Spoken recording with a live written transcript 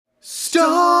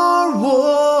Star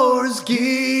Wars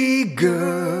geek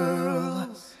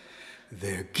girls.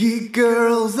 They're geek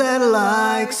girls that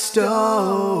like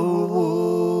Star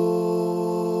Wars.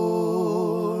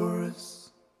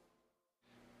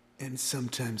 And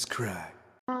sometimes cry.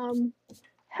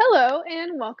 Hello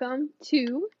and welcome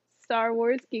to Star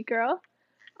Wars Geek Girl.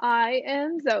 I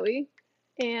am Zoe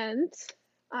and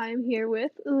I'm here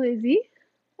with Lizzy.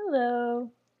 Hello.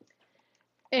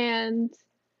 And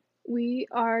we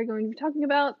are going to be talking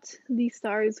about the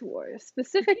Star Wars.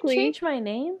 Specifically, Did you change my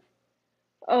name?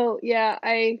 oh yeah,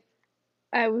 I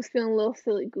was feeling a little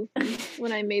silly goofy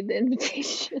when I made the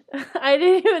invitation. I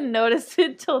didn't even notice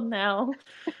it till now.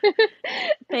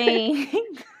 Thanks.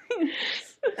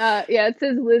 Yeah, it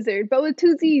says lizard, but with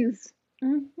two Z's.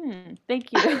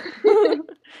 Thank you.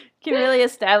 Can really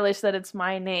establish that it's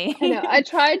my name. I know. I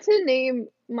tried to name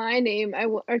my name,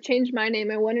 or change my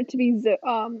name. I wanted to be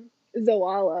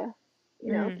Zoala,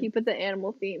 keep with the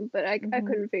animal theme, but I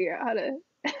couldn't figure out how to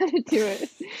do it.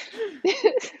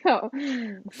 So,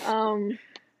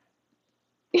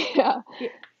 yeah.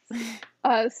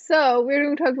 So we're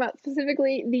going to talk about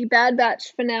specifically the Bad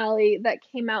Batch finale that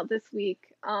came out this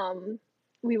week.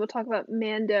 We will talk about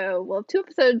Mando. Well, 2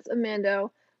 episodes of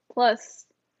Mando, plus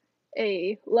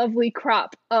a lovely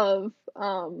crop of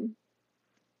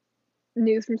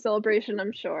news from Celebration,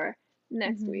 I'm sure,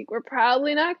 next week. We're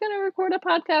probably not going to record a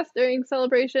podcast during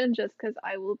Celebration just because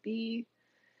I will be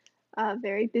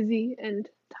very busy and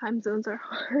time zones are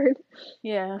hard.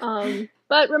 Yeah.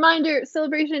 But reminder,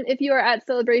 Celebration, if you are at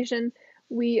Celebration,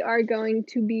 we are going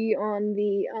to be on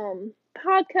the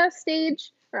podcast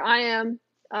stage, or I am.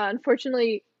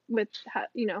 Unfortunately, with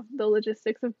the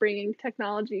logistics of bringing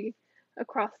technology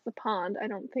across the pond, I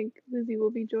don't think Lizzy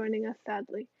will be joining us,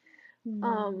 sadly.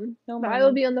 No But I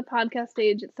will be on the podcast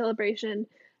stage at Celebration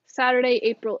Saturday,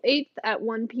 April 8th at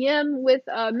 1 p.m. with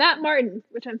Matt Martin,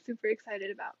 which I'm super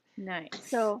excited about. Nice.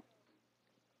 So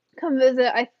come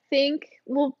visit. I think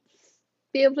we'll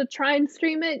be able to try and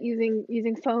stream it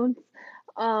using phones.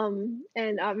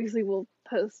 And obviously we'll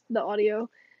post the audio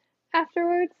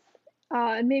afterwards.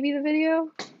 And maybe the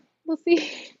video. We'll see.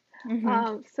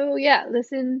 So yeah,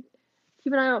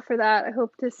 keep an eye out for that. I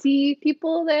hope to see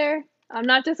people there.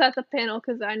 Not just at the panel,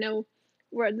 because I know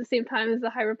we're at the same time as the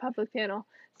High Republic panel,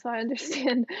 so I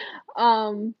understand.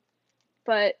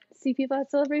 But see people at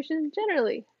Celebration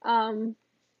generally. I'm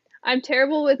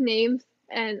terrible with names,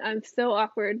 and I'm so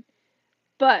awkward,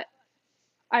 but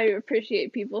I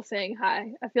appreciate people saying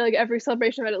hi. I feel like every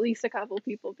Celebration I've had at least a couple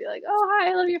people be like, "Oh, hi,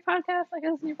 I love your podcast. I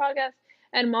can listen to your podcast."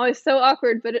 And I'm always so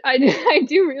awkward, but I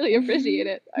do really appreciate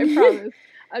it. I promise.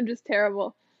 I'm just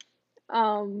terrible.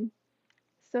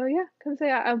 So yeah, come say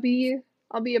hi. I'll be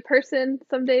a person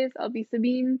some days. I'll be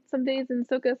Sabine some days, and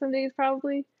Soka some days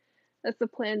probably. That's the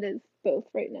plan. Is both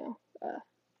right now,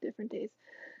 different days.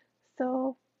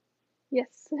 So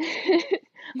yes,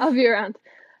 I'll be around.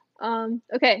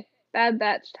 Okay, Bad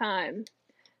Batch time.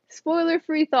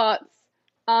 Spoiler-free thoughts.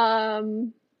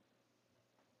 I'm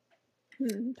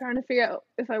trying to figure out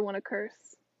if I want to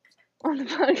curse on the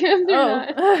podcast or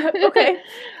not. Okay.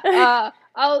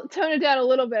 I'll tone it down a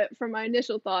little bit from my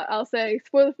initial thought. I'll say,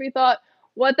 spoiler-free thought,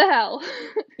 what the hell?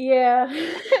 Yeah.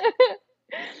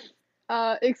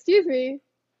 Excuse me.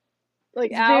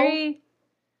 Like, it's ow. very,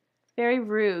 very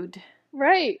rude.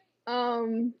 Right.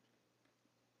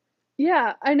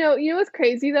 Yeah, I know. You know what's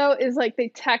crazy, though, is, like, they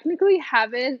technically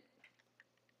haven't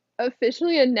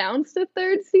officially announced a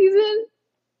 3rd season.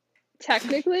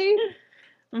 Technically.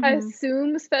 I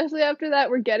assume, especially after that,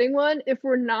 we're getting one. If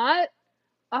we're not,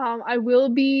 I will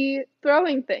be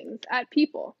throwing things at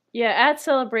people. Yeah, at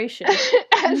Celebration.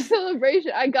 At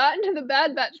Celebration. I got into the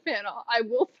Bad Batch panel. I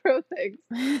will throw things.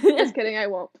 Just kidding, I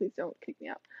won't. Please don't kick me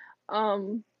out.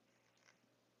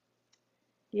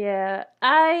 Yeah,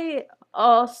 I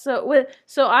also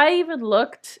so I even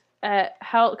looked at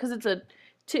how, because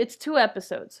it's 2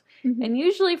 episodes, and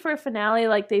usually for a finale,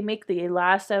 like, they make the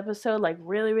last episode like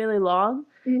really, really long.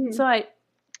 So I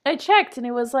checked, and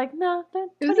it was like, no,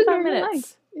 25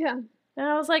 minutes. Yeah. And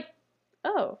I was like,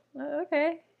 oh,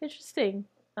 okay, interesting.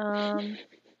 I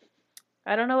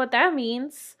don't know what that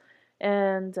means,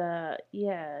 and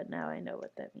yeah, now I know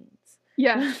what that means.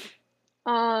 Yeah.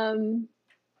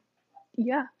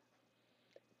 Yeah.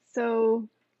 So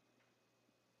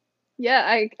yeah,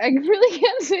 I really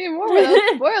can't say more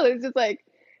without spoilers. It's like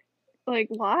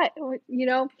what?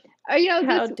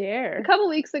 How dare. A couple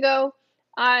weeks ago,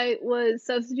 I was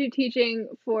substitute teaching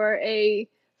for a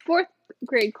 4th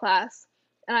grade class,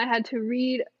 and I had to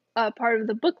read a part of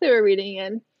the book they were reading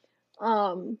in.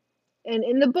 And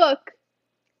in the book,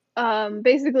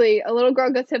 basically, a little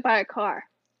girl gets hit by a car,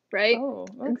 right? Oh,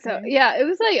 okay. And so yeah, it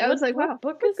was like I was like, wow, what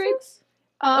book fourth is grade. this?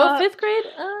 Oh, fifth grade?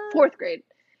 Fourth grade.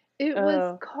 It was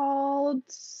Oh. called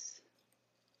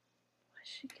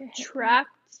She get hit Trapped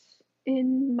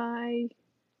in My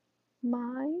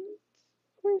Mind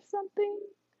or something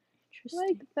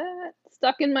like that.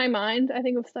 Stuck in My Mind. I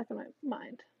think it was Stuck in My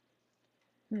Mind.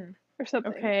 Or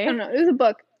something. Okay. I don't know. It was a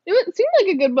book. It seemed like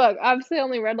a good book. Obviously, I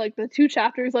only read like the 2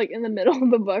 chapters like in the middle of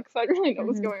the book, so I didn't really know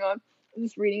what's going on. I was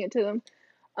just reading it to them.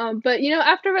 But you know,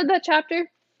 after I read that chapter,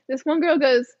 this one girl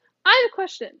goes, "I have a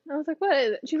question." And I was like, "What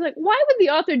is it?" She's like, "Why would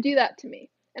the author do that to me?"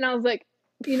 And I was like,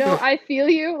 "You know, I feel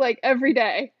you like every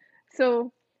day."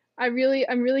 So I'm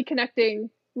really connecting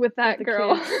with that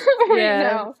girl right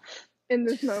now in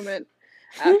this moment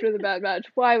after the Bad Batch.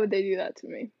 Why would they do that to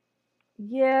me?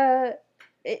 Yeah,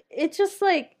 it's just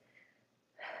like,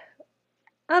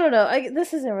 I don't know.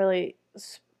 This isn't really.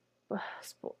 This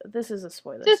is a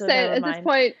spoiler, Just so say it never at mind. this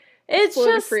point. It's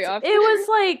just Free off. it was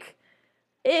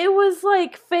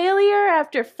like failure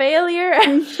after failure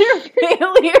after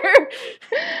failure.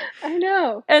 I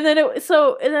know. And then it was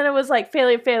like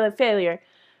failure,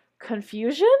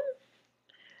 confusion.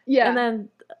 Yeah. And then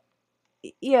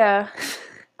yeah.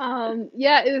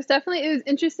 Yeah, it was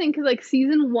interesting because like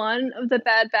season 1 of the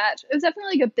Bad Batch, it was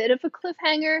definitely like a bit of a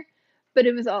cliffhanger, but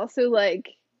it was also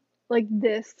like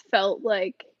this felt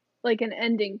like an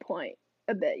ending point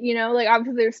a bit, you know? Like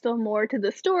obviously there's still more to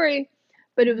the story,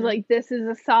 but it was like this is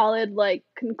a solid like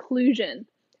conclusion,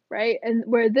 right? And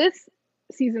where this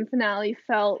season finale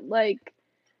felt like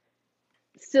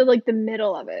still like the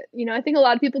middle of it. You know, I think a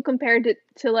lot of people compared it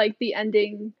to like the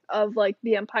ending of like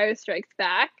The Empire Strikes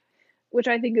Back, which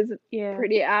I think is a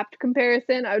pretty apt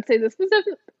comparison. I would say this was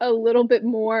a little bit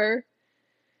more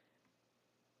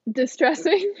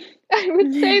distressing, I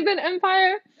would say, than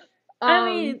Empire. I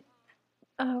mean,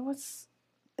 what's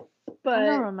but I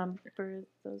don't remember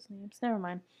those names. Never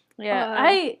mind. Yeah,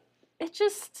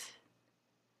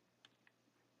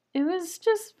 it was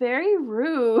just very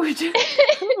rude.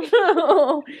 I don't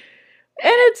know. And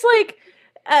it's like,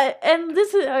 and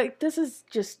this is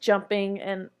just jumping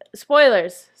and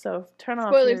spoilers. So turn off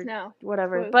spoilers now.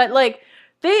 Whatever. Spoilers but now. like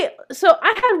so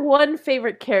I had one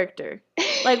favorite character,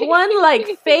 like one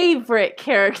like favorite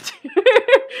character.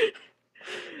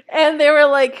 And they were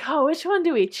like, "Oh, which one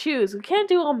do we choose? We can't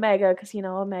do Omega because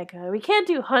Omega. We can't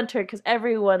do Hunter because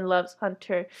everyone loves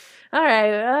Hunter. All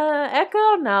right,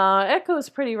 Echo. No, Echo's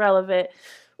pretty relevant.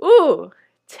 Ooh,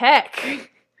 Tech."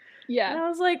 Yeah. And I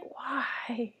was like,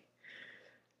 "Why?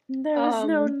 There was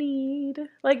no need.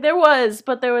 Like there was,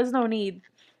 but there was no need."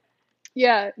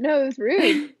 Yeah. No, it was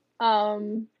rude.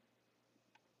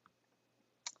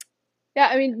 Yeah,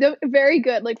 I mean, very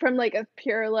good. Like from like a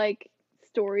pure like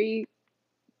story.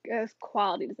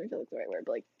 Quality doesn't feel like the right word,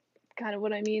 but like kind of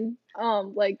what I mean.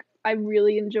 Like I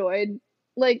really enjoyed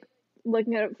like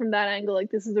looking at it from that angle. Like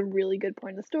this is a really good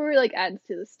point in the story. Like adds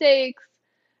to the stakes.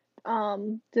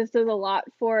 Just does a lot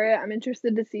for it. I'm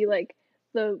interested to see like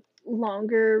the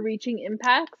longer reaching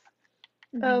impacts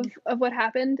of what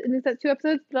happened in these 2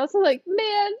 episodes. But also like,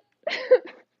 man,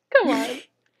 come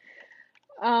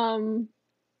on.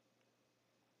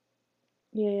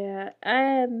 Yeah,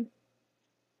 and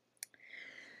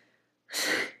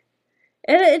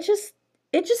it just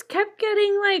kept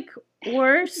getting like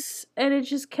worse, and it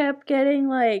just kept getting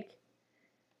like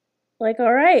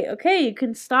all right, okay, you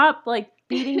can stop like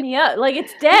beating me up. Like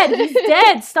it's dead. He's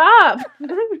dead. Stop.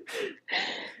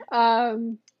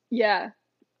 Yeah.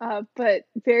 But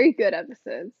very good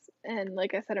episodes. And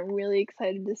like I said, I'm really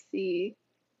excited to see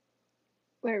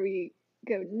where we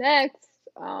go next.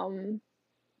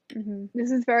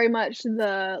 This is very much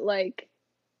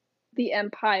the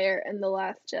Empire and the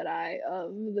Last Jedi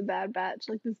of the Bad Batch,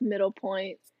 like this middle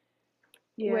point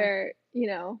where,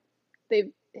 they've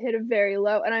hit a very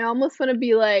low, and I almost want to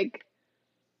be like,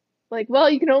 well,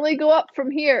 you can only go up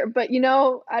from here, but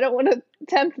I don't want to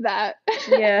tempt that.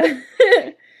 Yeah.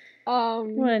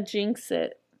 Want to jinx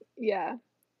it. Yeah.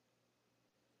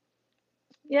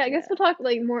 Yeah, I guess we'll talk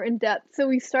like more in depth. So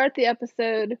we start the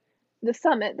episode, the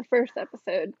summit, the first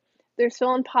episode. They're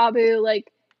still in Pabu,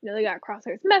 like, they got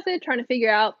Crosshair's message, trying to figure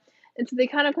out. And so they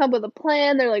kind of come up with a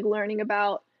plan. They're like learning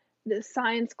about the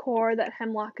science core that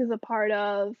Hemlock is a part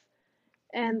of.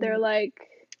 And they're like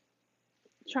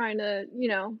trying to,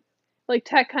 like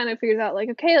Tech kind of figures out like,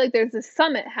 okay, like there's this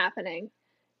summit happening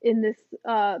in this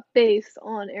base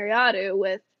on Ariadu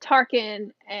with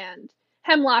Tarkin and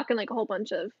Hemlock and like a whole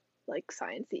bunch of like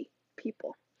sciencey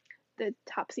people, the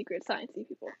top secret sciencey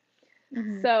people.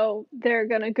 So they're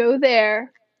gonna go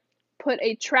there, put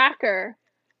a tracker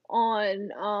on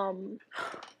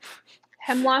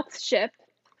Hemlock's ship,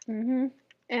 and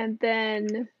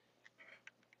then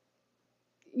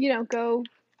go,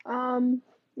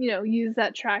 use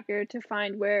that tracker to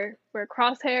find where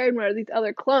Crosshair and where these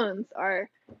other clones are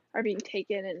being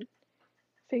taken and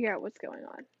figure out what's going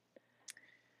on.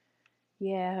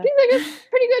 Yeah. Seems like a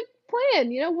pretty good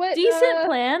plan. You know what? Decent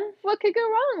plan. What could go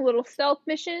wrong? A little stealth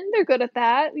mission. They're good at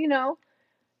that.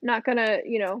 Not gonna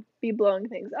be blowing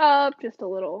things up. Just a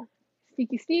little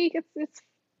sneaky sneak. It's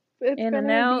In and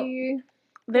gonna out. be.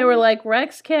 They were like,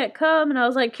 Rex can't come, and I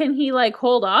was like, can he like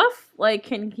hold off? Like,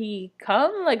 can he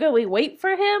come? Like, we wait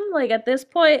for him? Like at this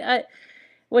point,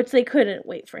 which they couldn't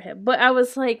wait for him. But I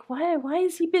was like, why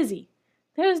is he busy?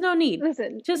 There's no need.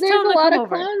 Listen, Just there's tell him a to lot come of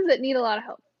over. clones that need a lot of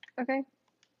help. Okay.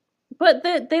 But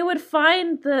they would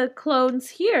find the clones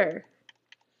here.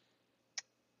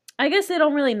 I guess they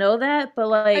don't really know that, but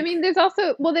like... I mean, there's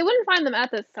also... Well, they wouldn't find them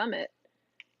at the summit.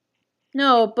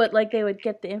 No, but like they would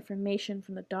get the information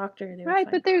from the doctor. Right,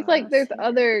 but there's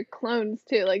other clones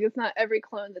too. Like, it's not every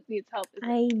clone that needs help.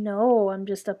 I know. I'm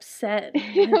just upset.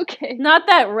 Okay. Not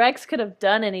that Rex could have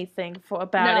done anything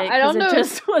about it, because it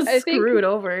just was screwed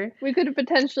over. We could have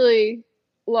potentially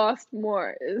lost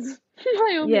more, is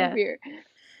my only fear.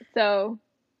 So,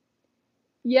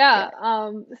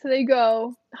 so they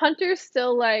go. Hunter's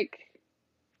still, like,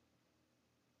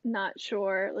 not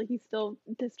sure. Like, he's still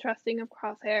distrusting of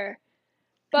Crosshair.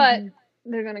 But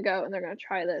they're gonna go and they're gonna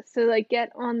try this. So, like,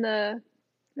 get on they're,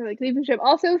 like, leaving ship.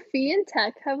 Also, Fee and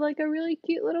Tech have, like, a really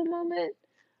cute little moment.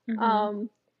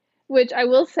 Which I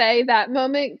will say, that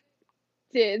moment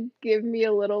did give me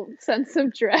a little sense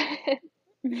of dread.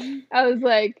 I was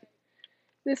like,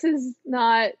 this is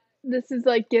like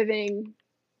giving,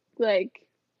 like,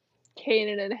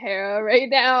 Kanan and Hera right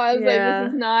now. I was like,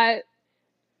 this is not.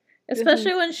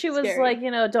 Especially when she was scary. Like,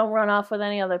 don't run off with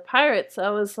any other pirates. I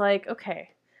was like, okay.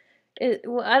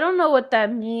 I don't know what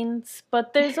that means,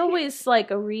 but there's always, like,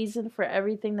 a reason for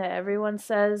everything that everyone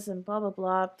says and blah, blah,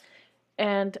 blah.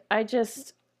 And I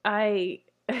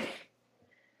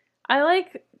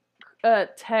like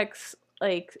Tech's,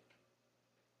 like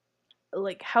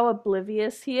how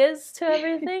oblivious he is to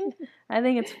everything. I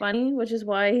think it's funny, which is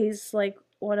why he's, like,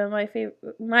 one of my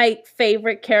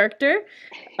favorite character.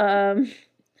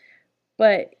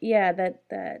 But yeah,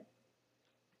 that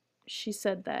she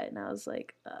said that, and I was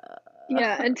like,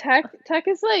 Yeah, and Tech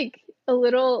is, like, a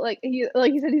little, like you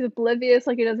said, he's oblivious,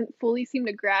 like, he doesn't fully seem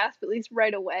to grasp, at least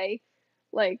right away,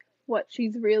 like, what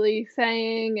she's really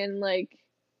saying, and, like,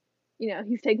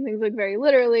 he's taking things, like, very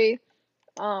literally.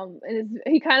 And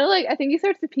he kind of, like, I think he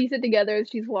starts to piece it together as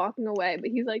she's walking away, but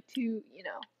he's, like, too,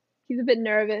 he's a bit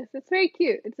nervous. It's very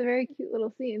cute. It's a very cute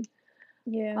little scene.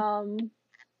 Yeah.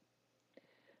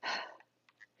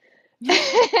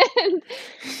 And,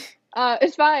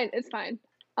 it's fine. It's fine.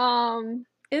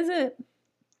 Is it?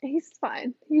 He's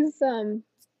fine. He's so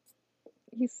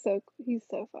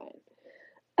fine.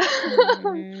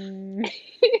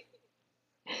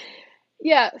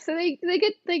 Yeah, so they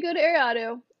go to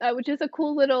Ariado, which is a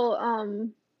cool little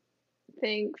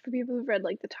thing for people who've read,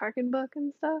 like, the Tarkin book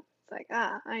and stuff. It's like,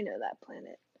 I know that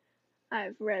planet.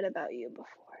 I've read about you before.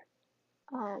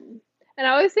 And I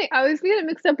always get it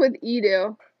mixed up with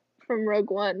Edo from Rogue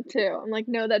One too. I'm like,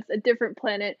 no, that's a different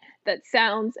planet that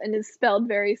sounds and is spelled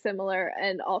very similar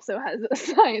and also has a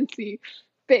sciencey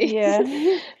base. Yeah.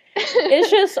 It's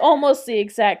just almost the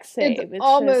exact same. It's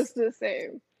almost the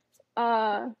same.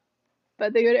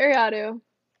 But they go to Ariado,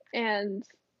 and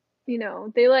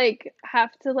they, like,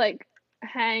 have to, like,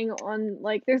 hang on,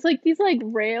 like, there's, like, these, like,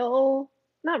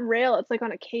 not rail, it's, like,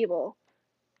 on a cable.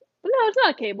 But no, it's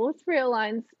not a cable, it's rail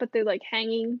lines, but they're, like,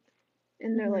 hanging,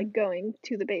 and they're, like, going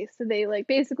to the base. So they, like,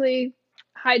 basically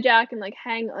hijack and, like,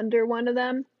 hang under one of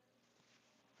them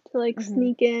to, like,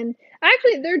 sneak in.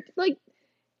 Actually, they're, like,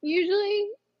 usually,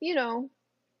 they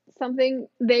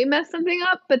mess something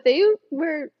up, but they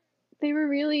were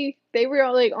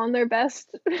all, like, on their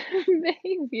best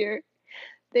behavior.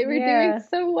 They were doing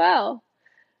so well.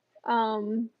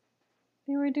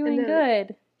 They were doing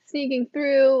good. Sneaking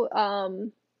through,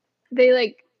 they,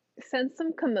 like, sense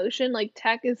some commotion. Like,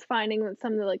 Tech is finding that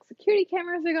some of the, like, security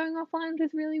cameras are going offline, which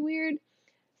is really weird.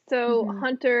 So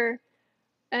Hunter,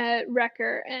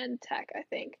 Wrecker, and Tech, I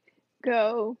think,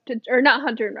 go to, or not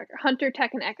Hunter and Wrecker, Hunter,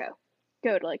 Tech, and Echo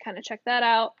go to, like, kind of check that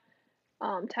out.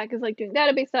 Tech is, like, doing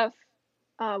database stuff,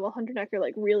 while Hunter and Wrecker,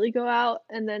 like, really go out,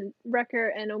 and then Wrecker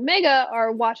and Omega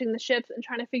are watching the ships and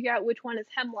trying to figure out which one is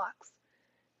Hemlock's,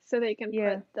 so they can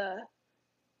put the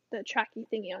tracky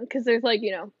thingy on, because there's, like,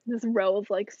 this row of,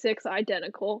 like, 6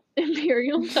 identical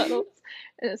Imperial shuttles,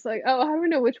 and it's like, oh, how do we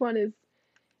know which one is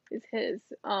his?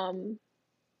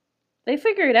 They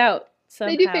figure it out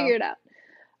somehow. They do figure it out.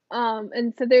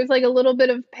 And so there's, like, a little bit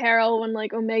of peril when,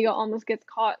 like, Omega almost gets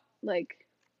caught, like,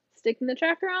 sticking the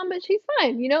tracker on, but she's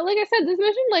fine. You know, like I said, this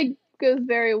mission like goes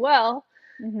very well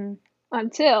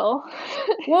until.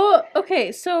 Well,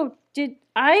 okay, so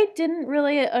I didn't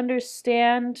really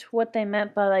understand what they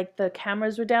meant by like the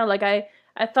cameras were down. Like I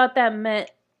thought that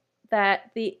meant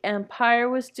that the Empire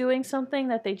was doing something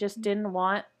that they just didn't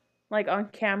want like on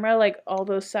camera, like all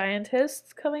those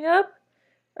scientists coming up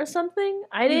or something.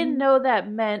 I didn't know that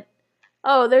meant,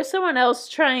 oh, there's someone else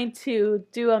trying to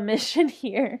do a mission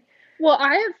here. Well,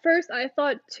 at first I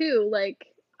thought too, like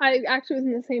I actually was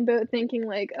in the same boat thinking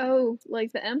like, oh,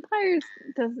 like the Empire's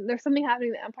doesn't there's something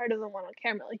happening the Empire doesn't want on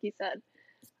camera, like you said.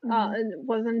 And it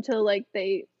wasn't until like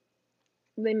they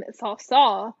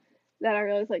saw that I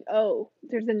realized like, oh,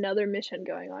 there's another mission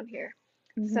going on here.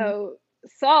 So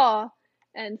Saw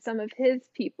and some of his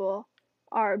people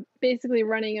are basically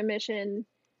running a mission.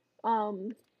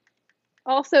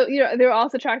 Also, you know, they're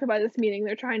also attracted by this meeting.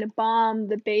 They're trying to bomb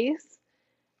the base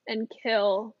and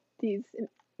kill these,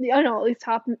 I don't know, at least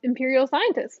top Imperial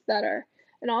scientists that are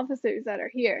and officers that are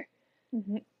here.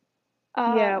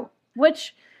 Yeah,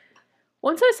 which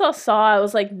once I saw, I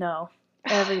was like, no,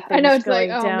 everything's going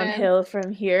like, oh, downhill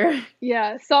from here.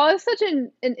 Yeah, Saw is such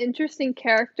an interesting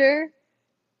character,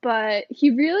 but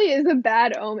he really is a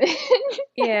bad omen.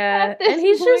 Yeah, and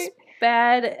he's just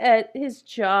bad at his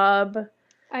job.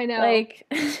 I know. Like,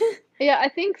 yeah, I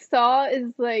think Saw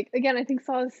is like, again, I think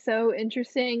Saw is so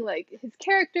interesting, like his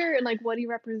character and like what he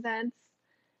represents.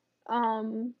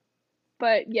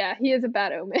 But yeah, he is a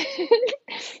bad omen.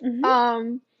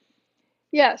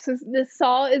 Yeah, so this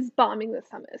Saw is bombing the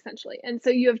summit essentially, and so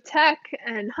you have Tech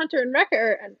and Hunter and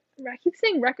Wrecker, and I keep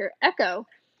saying Wrecker, Echo,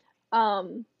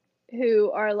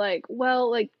 who are like,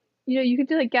 well, like, you know, you could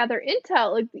like gather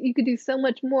intel, like you could do so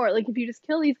much more. Like if you just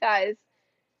kill these guys,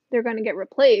 they're gonna get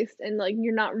replaced, and like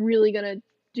you're not really gonna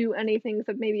do anything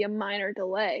except maybe a minor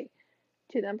delay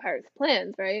to the Empire's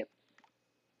plans, right?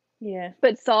 Yeah.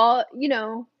 But Saw, you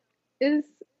know, is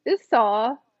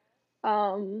Saw.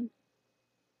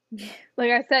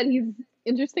 Like I said, he's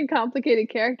interesting, complicated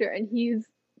character, and he's,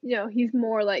 you know, he's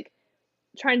more like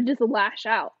trying to just lash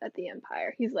out at the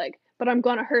Empire. He's like, but I'm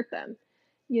gonna hurt them,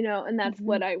 you know, and that's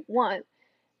what I want.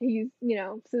 He's, you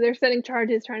know, so they're setting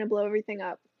charges, trying to blow everything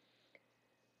up.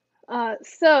 And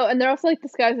they're also like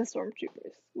disguised as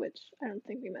stormtroopers, which I don't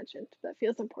think we mentioned. That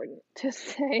feels important to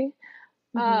say.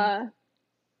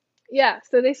 Yeah,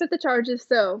 so they set the charges.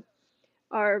 So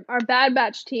our Bad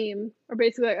Batch team are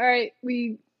basically like, all right,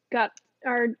 we got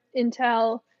our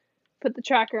intel, put the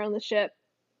tracker on the ship,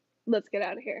 let's get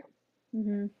out of here.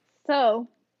 So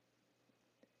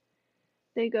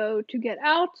they go to get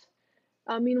out.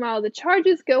 Meanwhile, the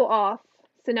charges go off.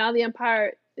 So now the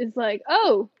Empire is like,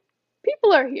 oh,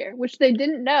 people are here, which they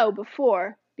didn't know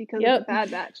before because of the Bad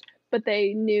Batch, but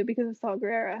they knew because of Saw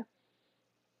Gerrera.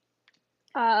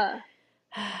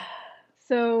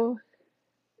 So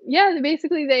yeah,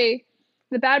 basically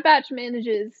the Bad Batch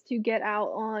manages to get out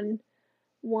on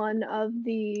one of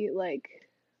the like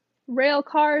rail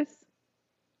cars.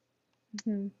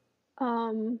 And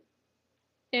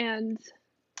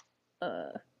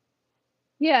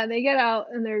yeah, they get out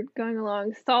and they're going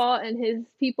along. Saw and his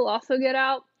people also get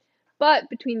out, but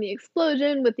between the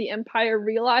explosion with the Empire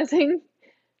realizing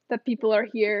that people are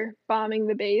here bombing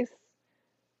the base.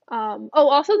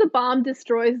 Also the bomb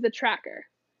destroys the tracker.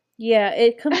 Yeah,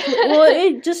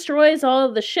 it destroys all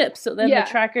of the ships, so then the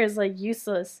tracker is like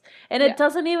useless. And it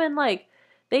doesn't even like,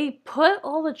 they put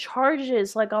all the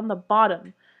charges like on the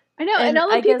bottom. I know, and all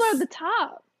the people are at the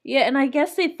top. Yeah, and I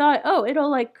guess they thought, oh,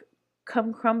 it'll like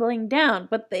come crumbling down,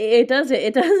 but it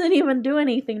doesn't even do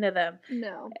anything to them.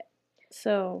 No.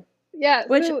 So yeah,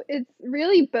 so it's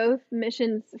really both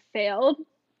missions failed.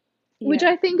 Which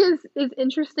I think is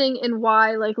interesting, and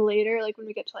why like later, like when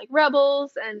we get to like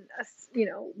Rebels and you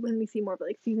know, when we see more of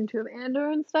like season 2 of Andor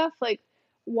and stuff, like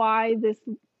why this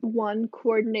one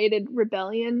coordinated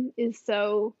rebellion is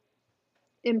so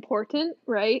important,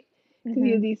 right? Because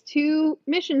you have these two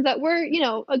missions that were, you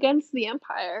know, against the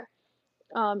Empire.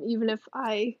 Even if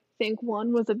I think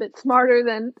one was a bit smarter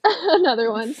than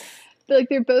another one, but like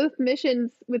they're both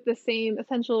missions with the same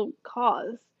essential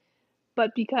cause.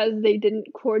 But because they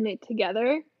didn't coordinate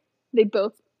together, they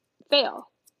both fail.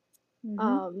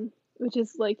 Which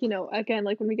is like, you know, again,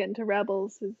 like when we get into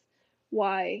Rebels, is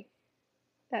why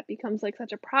that becomes like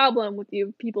such a problem with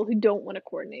you people who don't want to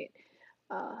coordinate.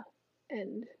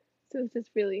 And so it's just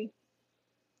really,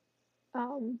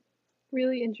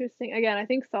 really interesting. Again, I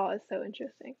think Saw is so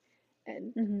interesting,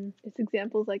 and it's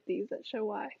examples like these that show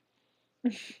why.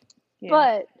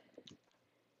 But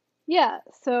yeah,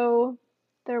 so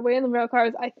they're away in the rail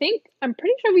cars. I'm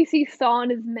pretty sure we see Saw and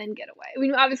his men get away. I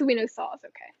mean, obviously we know Saw is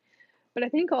okay, but I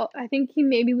think he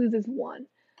maybe loses one,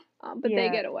 but they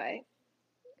Yeah. get away.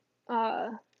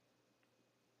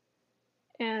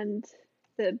 And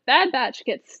the Bad Batch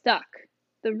gets stuck.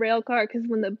 The rail car, because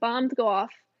when the bombs go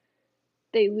off,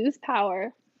 they lose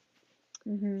power,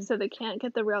 so they can't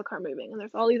get the rail car moving. And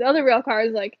there's all these other rail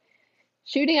cars like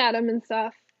shooting at them and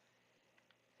stuff.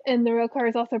 And the rail car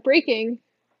is also breaking.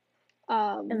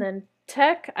 And then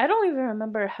Tech, I don't even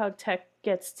remember how Tech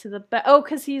gets to the oh,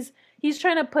 because he's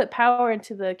trying to put power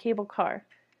into the cable car.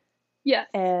 Yes.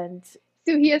 And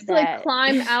so he has to like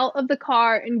climb out of the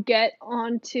car and get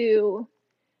onto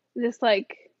this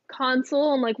like console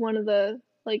on like one of the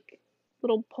like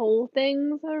little pole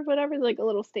things or whatever, like a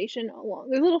little station along.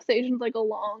 There's little stations like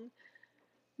along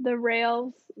the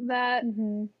rails that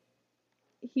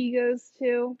he goes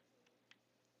to.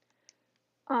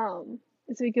 So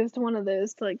he goes to one of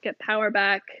those to like get power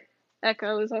back.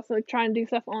 Echo is also like trying to do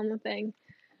stuff on the thing.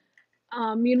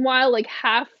 Meanwhile, like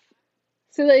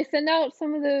so they send out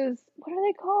some of those, what are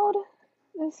they called?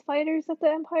 Those fighters that the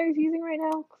Empire's using right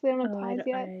now because they don't have ties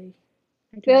yet.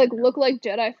 They like look like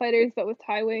Jedi fighters but with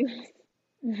tie wings.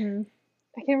 I can't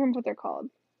remember what they're called.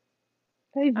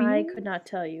 I could not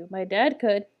tell you. My dad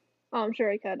could. Oh, I'm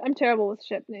sure I could. I'm terrible with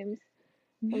ship names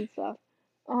and stuff.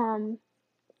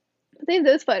 But they have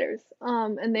those fighters.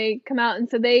 And they come out, and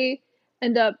so they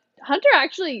end up. Hunter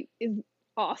actually is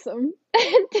awesome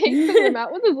and takes them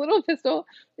out with his little pistol.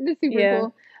 It is super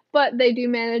cool. But they do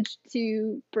manage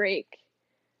to break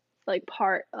like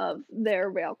part of their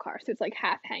rail car, so it's like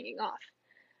half hanging off.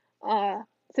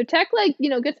 So Tech like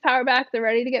gets power back. They're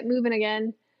ready to get moving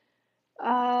again.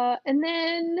 And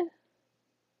then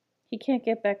he can't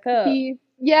get back up. He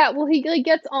like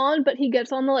gets on, but he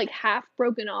gets on the like half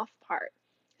broken off part.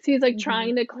 So he's like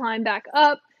trying to climb back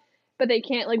up, but they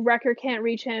can't. Like Wrecker can't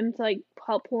reach him to like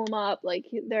help pull him up. Like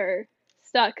they're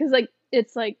stuck because like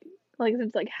it's like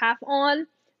it's like half on.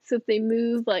 So if they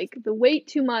move like the weight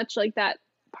too much, like that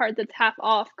part that's half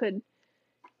off could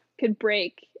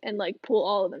break and like pull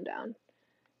all of them down.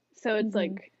 So it's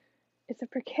like it's a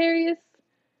precarious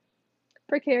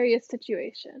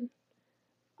situation.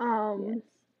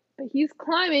 But he's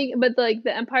climbing, but like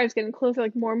the Empire's getting closer,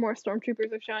 like more and more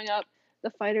stormtroopers are showing up,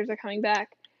 the fighters are coming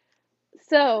back.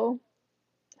 So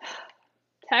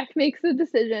Tech makes a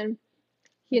decision.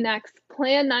 He enacts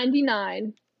Plan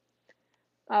 99,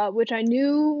 which I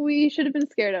knew we should have been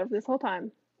scared of this whole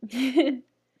time.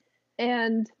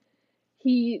 And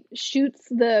he shoots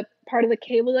the part of the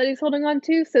cable that he's holding on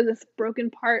to, so this broken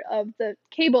part of the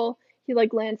cable, he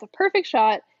like lands a perfect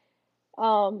shot,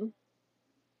 and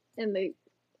it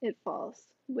falls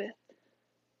with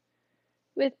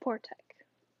poor Tech.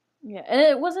 Yeah, and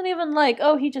it wasn't even like,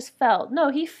 oh, he just fell. No,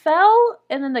 he fell,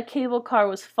 and then the cable car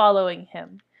was following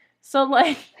him. So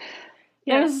like,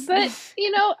 yeah, but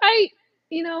I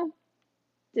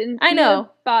didn't see a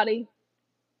body.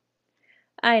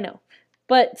 I know,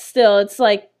 but still, it's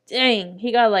like, dang,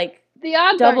 he got like the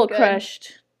odds double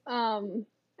crushed. I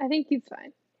think he's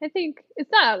fine. I think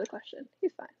it's not out of the question.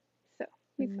 He's fine. So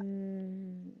he's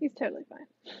fine. He's totally fine.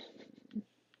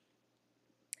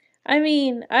 I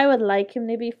mean, I would like him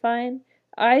to be fine.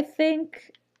 I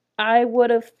think I would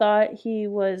have thought he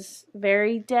was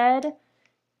very dead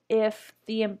if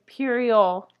the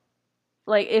Imperial,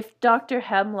 like if Dr.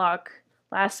 Hemlock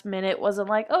last minute wasn't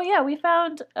like, oh yeah, we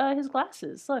found his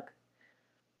glasses. Look.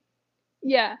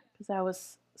 Yeah. Because that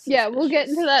was suspicious. Yeah, we'll get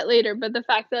into that later, but the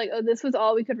fact that like, oh, this was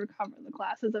all we could recover, the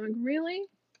glasses, I'm like, really?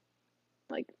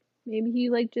 Like, maybe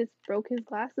he like just broke his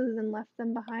glasses and left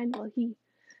them behind while he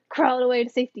crawled away to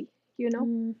safety, He's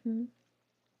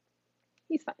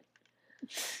fine.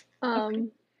 Okay.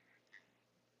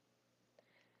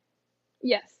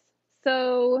 Yes.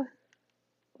 So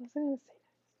what was I gonna say?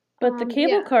 But the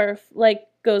cable car like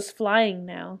goes flying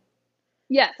now.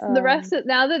 Yes, the rest of,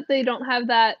 now that they don't have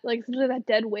that like essentially that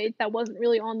dead weight that wasn't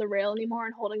really on the rail anymore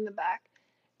and holding them back,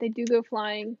 they do go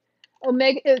flying.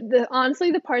 Omega,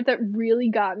 honestly, the part that really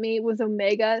got me was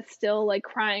Omega still like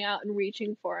crying out and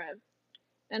reaching for him,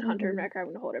 and Hunter and Wrecker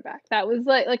having to hold her back. That was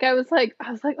like I was like,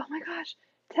 oh my gosh,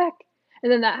 Tech,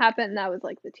 and then that happened, and that was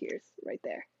like the tears right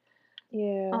there.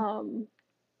 Yeah.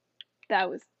 That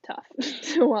was tough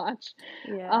to watch.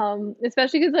 Yeah.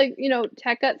 Especially because like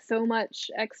Tech got so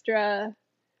much extra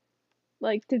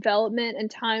like development and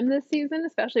time this season,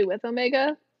 especially with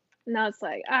Omega. Now it's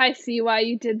like, I see why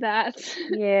you did that.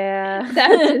 Yeah.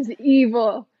 That's just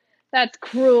evil. That's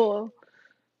cruel.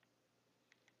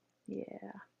 Yeah.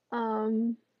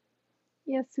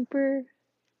 Yeah, super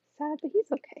sad, but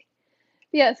he's okay.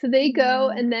 Yeah, so they go,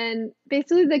 and then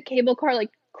basically the cable car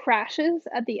like crashes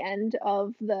at the end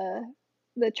of the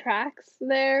tracks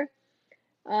there.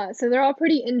 So they're all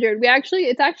pretty injured.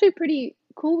 It's actually pretty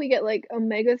cool. We get like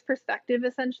Omega's perspective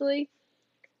essentially.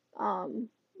 Um,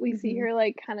 we see Mm-hmm. her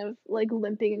like kind of like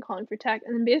limping and calling for tech,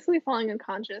 and then basically falling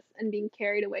unconscious and being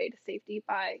carried away to safety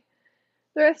by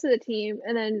the rest of the team.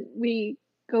 And then we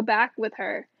go back with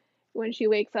her when she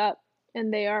wakes up,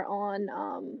 and they are on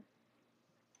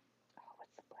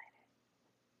what's the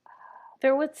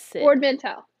They're with planet? Sid.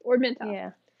 Ord Mantell.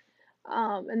 Yeah.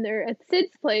 And they're at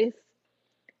Sid's place,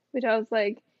 which I was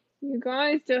like, you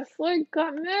guys just like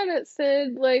got mad at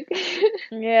Sid. Like, I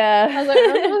was like, I don't know Yeah. if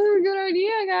this is a good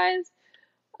idea, guys.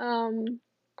 Um,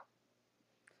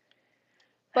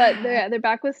 but they're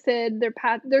back with Sid.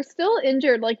 They're still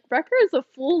injured. Like Wrecker is a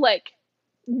full like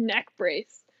neck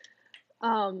brace.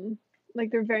 Um,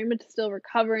 like they're very much still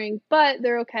recovering, but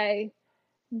they're okay.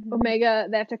 Mhm. Omega,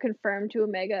 they have to confirm to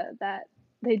Omega that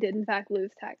they did in fact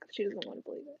lose Tech. She doesn't want to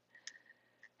believe it.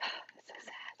 It's so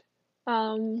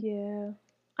sad. Yeah.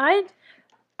 I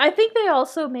I think they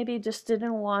also maybe just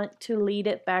didn't want to lead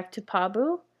it back to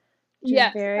Pabu, which is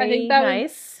Yes, I think very that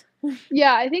was nice.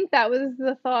 yeah, I think that was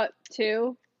the thought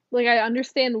too. Like I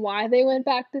understand why they went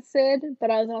back to Sid, but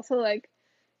I was also like,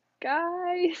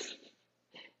 guys,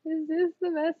 is this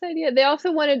the best idea? They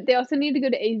also need to go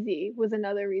to AZ was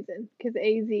another reason because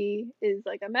AZ is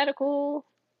like a medical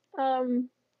um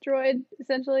droid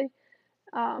essentially.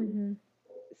 Um Hmm.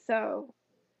 so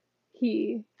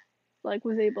he like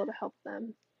was able to help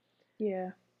them.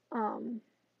 Yeah. Um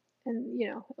and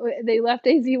they left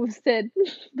AZ with Sid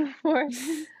before.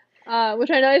 Which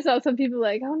I know I saw some people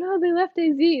like, oh no, they left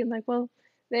AZ. I'm like, well,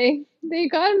 they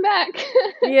got him back.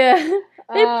 Yeah.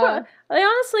 uh, They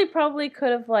honestly probably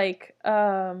could have like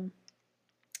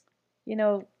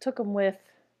took him with,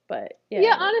 but yeah,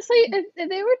 yeah. honestly, if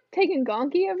they were taking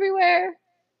Gonki everywhere,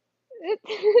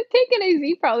 taking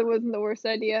AZ probably wasn't the worst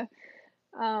idea.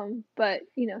 But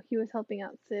he was helping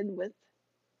out Sid with,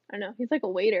 I don't know, he's like a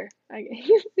waiter.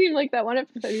 He seemed like that one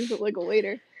episode he was like a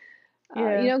waiter.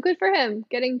 Yeah. Good for him,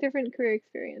 getting different career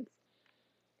experience.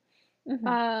 Hmm.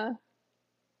 Uh,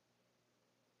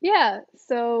 yeah,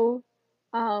 so,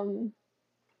 um,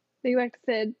 they like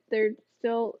said they're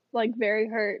still like very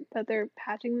hurt, but they're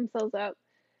patching themselves up,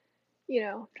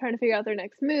 trying to figure out their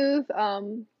next move.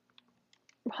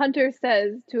 Hunter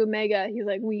says to Omega, he's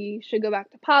like, we should go back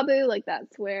to Pabu, like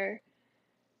that's where,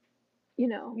 you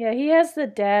know, Yeah, he has the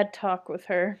dad talk with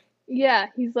her. yeah,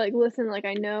 he's like, listen, like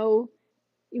I know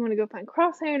you want to go find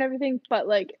Crosshair and everything, but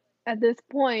like at this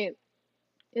point,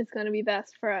 it's gonna be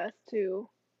best for us to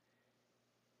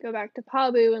go back to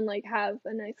Pabu and like have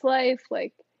a nice life,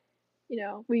 like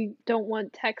we don't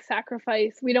want tech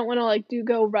sacrifice. We don't want to like do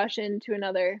go rush into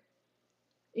another,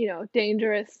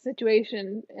 dangerous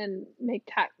situation and make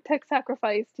tech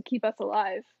sacrifice to keep us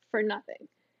alive for nothing.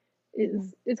 Is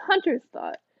Hmm. is Hunter's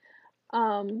thought.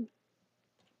 Um,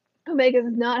 Omega's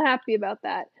not happy about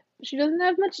that. She doesn't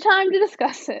have much time to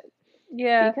discuss it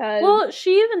Yeah. because Well,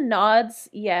 she even nods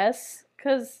yes,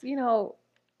 because,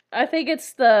 I think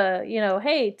it's the,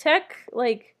 hey, Tech,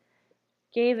 like,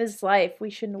 gave his life. We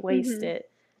shouldn't waste mhm.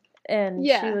 it. And she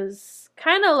Yeah. was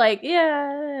kind of like,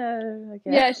 yeah, I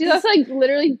Yeah, she's guess. also like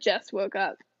literally just woke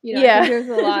up. I think Yeah. there's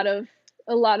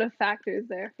a lot of factors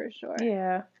there for sure.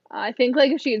 Yeah. I think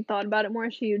like if she had thought about it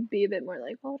more, she would be a bit more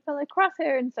like, well, what about like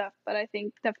Crosshair and stuff. But I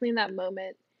think definitely in that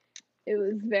moment, it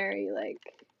was very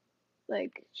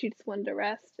like she just wanted to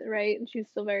rest, right? And she was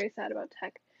still very sad about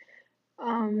Tech.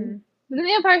 Hmm. But then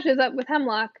the Empire shows up with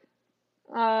Hemlock.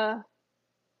 Uh,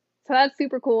 so that's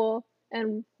super cool.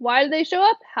 And why did they show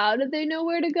up? How did they know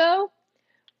where to go?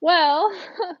 Well,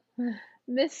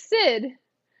 Miss Sid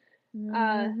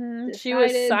She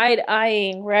was decided. side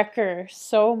eyeing Wrecker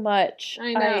so much.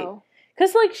 I know.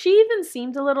 Cause like she even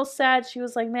seemed a little sad. She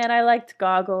was like, "Man, I liked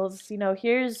goggles.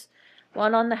 Here's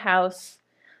one on the house."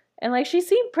 And like she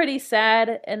seemed pretty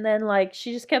sad, and then like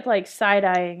she just kept like side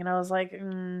eyeing, and I was like,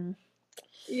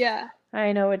 Yeah.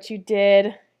 "I know what you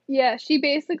did." Yeah, she's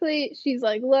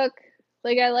like, look,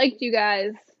 like I liked you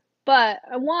guys, but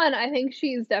one, I think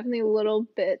she's definitely a little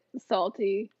bit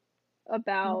salty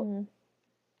about, Hmm.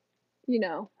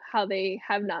 how they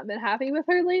have not been happy with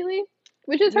her lately,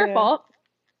 which is her Yeah, fault,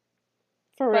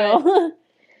 for but real.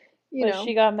 you But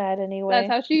she know, got mad anyway.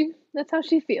 that's how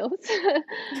she feels.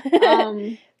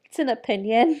 um It's an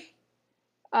opinion.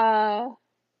 uh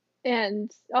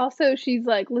and also she's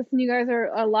like, listen, you guys are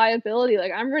a liability.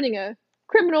 Like I'm running a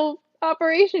criminal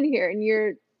operation here and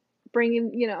you're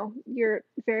bringing, your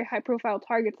very high profile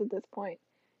targets at this point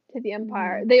to the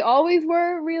Empire. Hmm. They always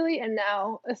were, really, and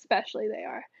now especially they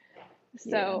are.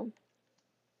 Yeah. So,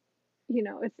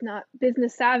 it's not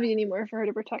business savvy anymore for her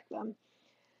to protect them.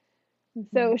 Mhm.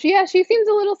 So she seems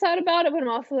a little sad about it, but I'm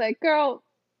also like, girl,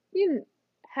 you didn't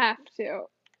have to.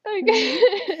 Like,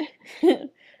 Mhm.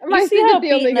 You my see how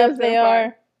sympathy only beaten goes up so they far.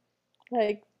 are?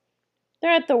 Like,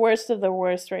 they're at the worst of the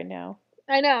worst right now.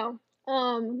 I know.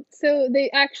 So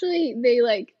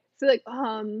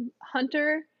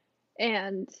Hunter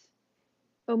and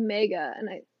Omega and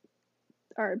I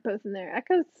are both in there.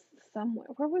 Echo's somewhere.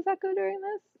 Where was Echo during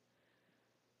this?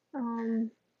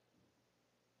 Um,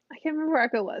 I can't remember where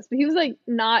Echo was, but he was like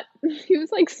not. He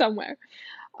was like somewhere.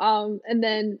 And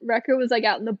then Wrecker was like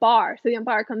out in the bar. So the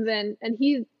umpire comes in, and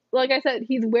he's like I said,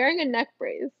 he's wearing a neck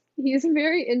brace. He's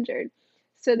very injured.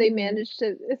 So they Mhm. managed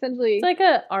to It's essentially, like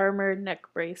a armored neck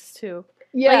brace too.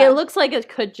 Like it yeah. looks like it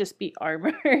could just be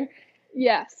armor.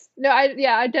 Yes. No,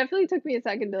 I definitely took me a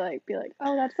second to like be like,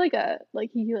 oh, that's like a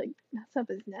like he like messed up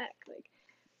his neck.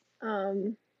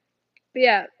 But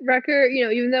yeah, Wrecker,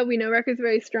 even though we know Wrecker's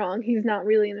very strong, he's not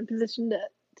really in a position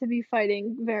to be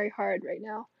fighting very hard right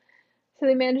now. So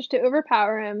they managed to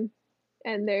overpower him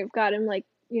and they've got him like,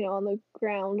 on the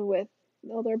ground with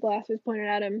all their blasters pointed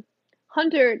at him.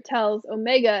 Hunter tells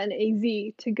Omega and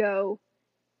AZ to go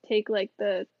take like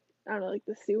the I don't know, like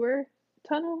the sewer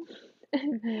tunnel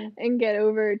Mhm. and get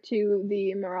over to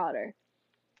the Marauder.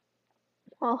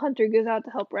 While Hunter goes out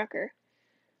to help Wrecker.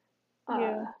 Yeah.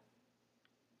 Uh,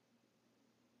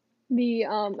 the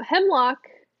Hemlock,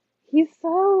 he's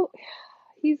so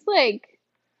he's like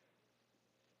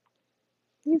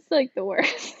he's like the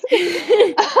worst.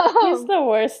 He's um, the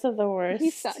worst of the he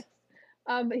sucks. worst.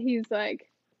 But he's like,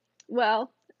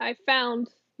 well,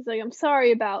 he's like, I'm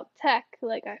sorry about Tech.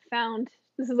 Like, I found,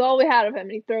 this is all we had of him.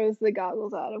 And he throws the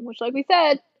goggles at him, which, like we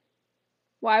said,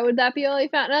 why would that be all he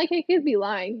found? And, like, he could be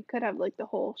lying. He could have, like, the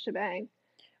whole shebang.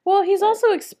 Well, he's But,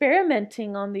 also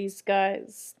experimenting on these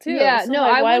guys too. yeah, So no,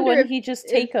 like, I why wonder wouldn't if, he just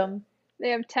if take them? they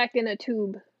have Tech in a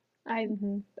tube. I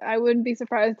Mhm. I wouldn't be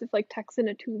surprised if, like, Tech's in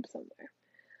a tube somewhere.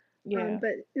 Yeah.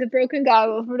 But the broken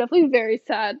goggles were definitely very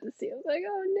sad to see. I was like,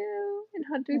 oh no. And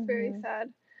Hunter's very Mhm.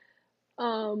 sad.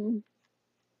 Um,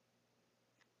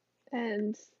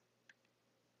 and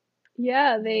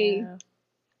yeah, Yeah.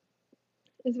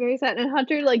 it's very sad. And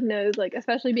Hunter like knows, like,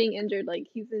 especially being injured, like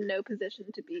he's in no position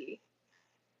to be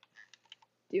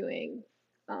doing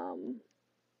um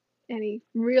any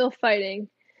real fighting.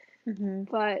 Mhm.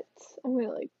 But I'm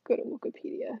gonna like go to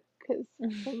Wikipedia because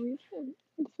for some reason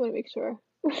I just want to make sure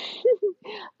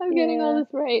I'm getting all Yeah.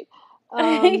 this right.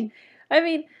 I Um,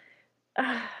 mean,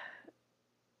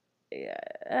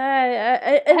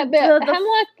 yeah. And the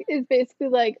Hemlock is basically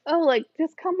like, oh, like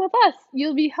just come with us.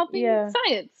 You'll be helping yeah.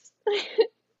 science.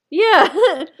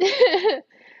 Yeah.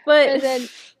 But And then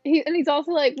he's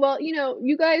also like, well,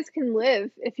 you guys can live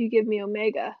if you give me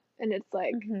Omega. And it's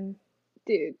like, mhm.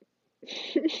 dude.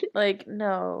 Like,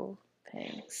 no,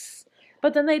 thanks.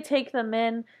 But then they take them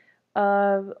in.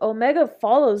 Omega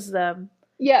follows them,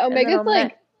 Yeah, and then Omega's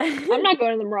Omega. like, I'm not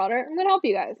going to the Marauder. I'm gonna help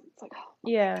you guys. It's like, oh,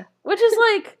 Yeah, which is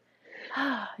like,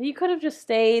 you could have just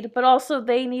stayed, but also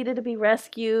they needed to be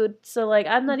rescued. So like,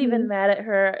 I'm not even mhm. mad at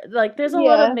her. Like, there's a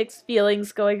lot of Yeah, mixed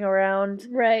feelings going around.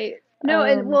 right. No,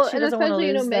 and well, She and doesn't want to especially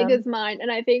in lose Omega's them. mind,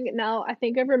 and I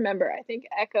think I remember. I think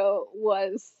Echo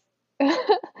was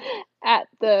at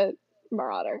the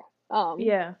Marauder. Um,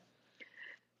 Yeah,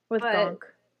 with but Gonk.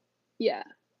 yeah,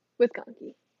 with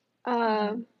Gonki. Hmm.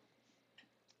 Um,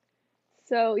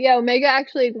 so yeah, Omega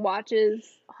actually watches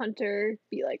Hunter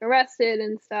be like arrested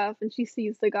and stuff, and she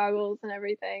sees the goggles and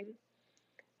everything.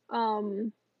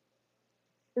 Um,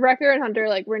 Wrecker and Hunter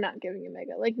like, we're not giving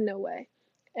Omega, like no way.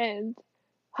 And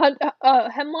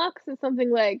Hemlock says something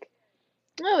like,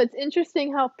 "Oh, it's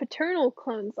interesting how paternal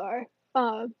clones are."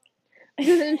 Which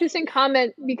is an interesting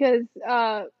comment because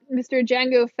Mr.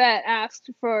 Django Fett asked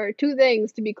for two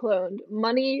things to be cloned: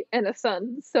 money and a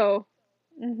son. So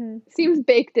Hmm. seems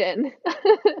baked in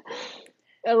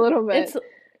a little bit.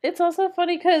 It's also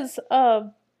funny because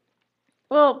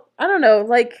well, I don't know,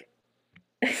 like.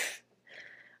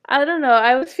 I don't know.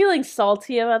 I was feeling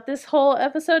salty about this whole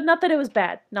episode. Not that it was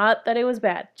bad. Not that it was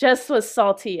bad. Just was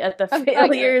salty at the I get it,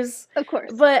 failures. of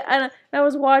course. But I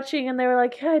was watching and they were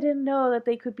like, I didn't know that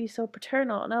they could be so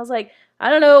paternal. And I was like, I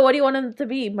don't know. What do you want them to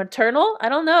be? Maternal? I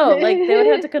don't know. Like, they would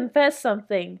have to confess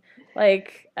something.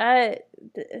 Like,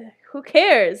 who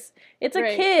cares? It's a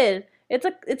Right. kid.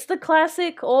 It's the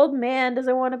classic old man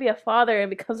doesn't want to be a father and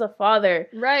becomes a father.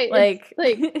 Right. It's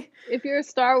Like, like if you're a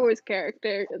Star Wars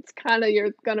character, it's kind of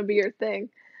your gonna be your thing.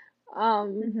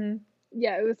 Um, hmm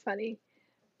yeah, it was funny.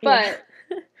 yeah.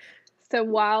 But so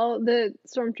while the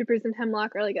stormtroopers in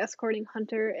Hemlock are like escorting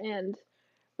Hunter and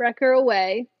Wrecker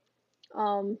away,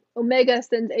 Omega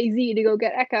sends AZ to go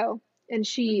get Echo, and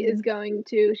she is going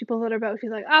to. She pulls out her bow. She's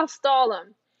like, "I'll stall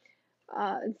them."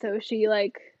 And so she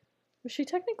like. She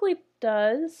technically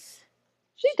does.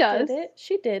 She does. Did it.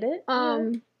 She did it.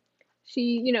 Yeah.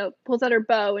 She pulls out her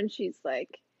bow and she's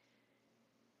like.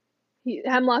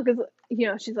 Hemlock is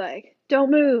she's like,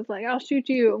 "Don't move, like I'll shoot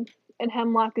you," and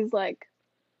Hemlock is like,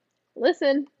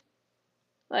 "Listen,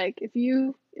 like if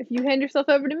you hand yourself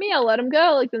over to me, I'll let them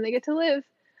go. Like then they get to live."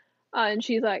 And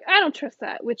she's like, "I don't trust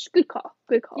that." Which good call.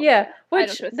 Yeah,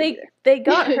 which they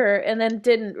got her and then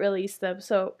didn't release them.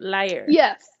 So liar.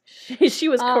 Yes, she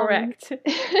was correct.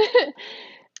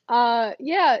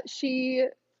 Yeah, she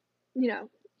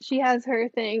she has her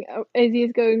thing. Izzy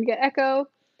is going to get Echo.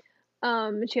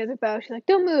 She has her bow. She's like,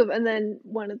 "Don't move," and then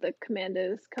one of the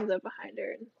commandos comes up behind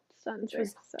her and stuns her. Which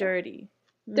was dirty.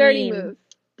 Dirty Mean. move.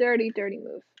 Dirty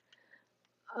move.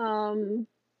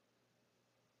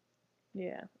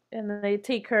 Yeah, and then they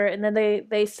take her, and then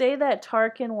they say that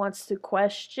Tarkin wants to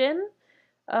question,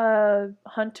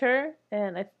 Hunter,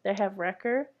 and they have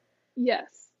Wrecker.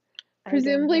 Yes,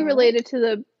 presumably related to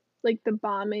the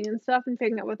bombing and stuff, and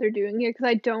figuring out what they're doing here. Because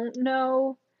I don't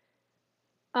know.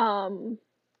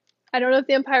 I don't know if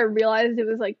the Empire realized it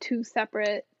was like two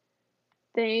separate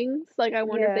things. Like I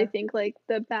wonder if they think like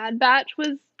the Bad Batch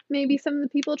was maybe some of the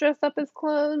people dressed up as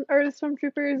clone or as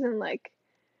stormtroopers, and like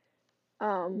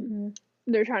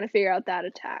they're trying to figure out that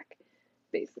attack,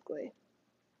 basically.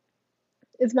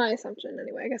 Is my assumption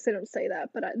anyway. I guess they don't say that,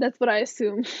 but that's what I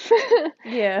assume.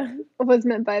 Yeah. Was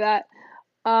meant by that.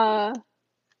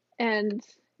 And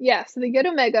yeah, so they get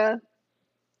Omega.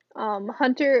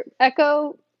 Hunter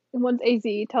Echo, once AZ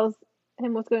tells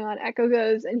him what's going on, Echo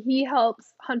goes and he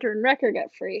helps Hunter and Wrecker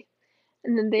get free.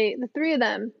 And then the three of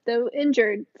them, though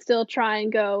injured, still try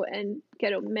and go and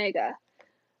get Omega.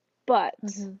 But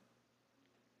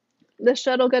the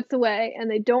shuttle gets away and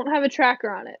they don't have a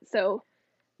tracker on it. So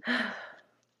they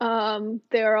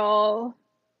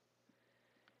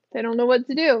don't know what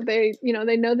to do. They know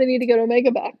they need to get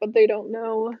Omega back, but they don't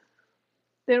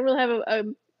really have a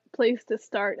place to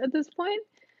start at this point,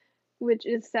 which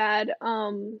is sad.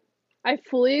 I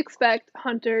fully expect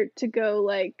Hunter to go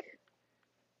like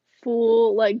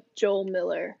full like Joel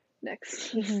Miller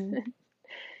next season.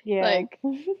 Yeah. Like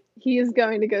he is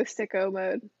going to go sicko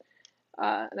mode.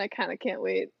 And I kind of can't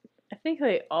wait. I think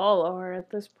they all are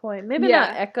at this point. Maybe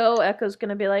not Echo. Echo's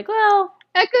gonna be like, well,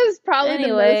 Echo's probably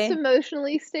the most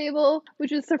emotionally stable,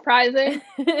 which is surprising,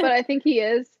 but I think he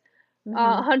is.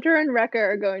 Hunter and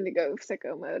Wrecker are going to go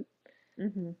sicko mode.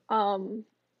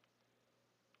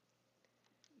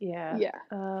 Yeah.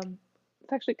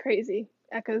 It's actually crazy.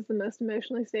 Echo's the most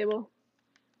emotionally stable.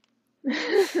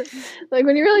 Like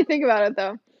when you really think about it,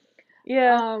 though.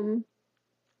 Yeah.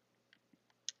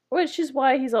 Which is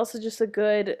why he's also just a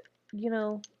good,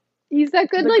 He's that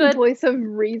good like voice of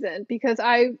reason, because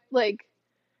I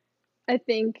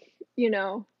think,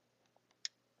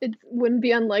 it wouldn't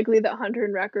be unlikely that Hunter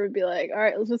and Wrecker would be like, all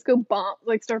right, let's just go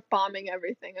start bombing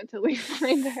everything until we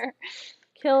find her.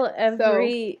 Kill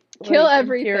everything.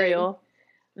 Imperial.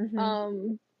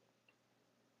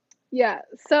 Yeah,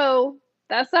 so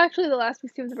that's actually the last we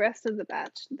see of the rest of the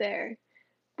batch. They're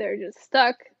just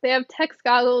stuck. They have Tech's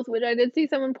goggles, which I did see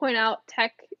someone point out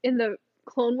Tech in the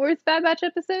Clone Wars Bad Batch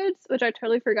episodes, which I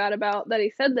totally forgot about that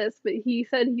he said this, but he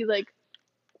said he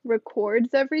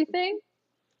records everything.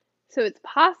 So it's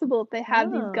possible if they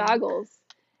have these goggles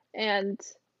and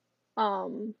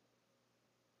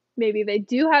maybe they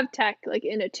do have Tech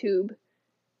in a tube,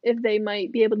 if they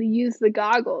might be able to use the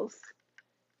goggles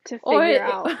to figure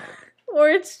out. Or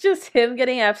it's just him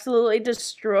getting absolutely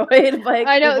destroyed by a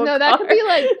I know, car. That could be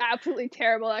absolutely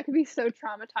terrible. That could be so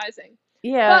traumatizing.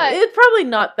 Yeah, but it's probably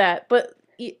not that, but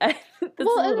and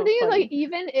the thing is,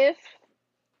 even if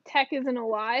Tech isn't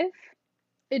alive,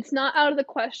 it's not out of the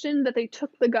question that they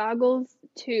took the goggles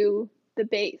to the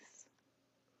base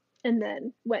and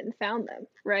then went and found them,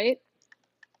 right?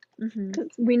 Because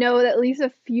we know that at least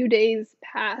a few days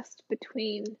passed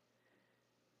between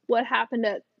what happened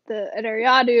at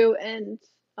Ariadu and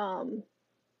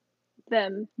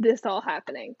this all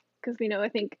happening. Because we know, I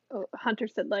think Hunter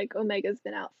said Omega's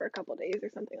been out for a couple days or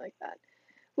something like that.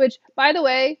 Which, by the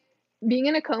way, being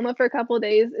in a coma for a couple of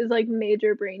days is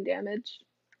major brain damage.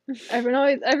 I feel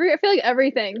like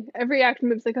every actor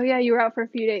moves oh yeah, you were out for a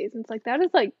few days, and it's that is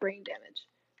brain damage.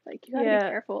 You gotta be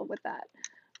careful with that.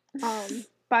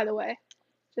 By the way,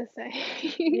 just saying.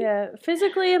 Yeah,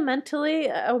 physically and mentally,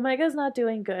 Omega's not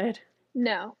doing good.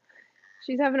 No,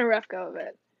 she's having a rough go of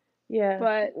it. Yeah,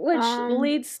 but which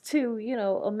leads to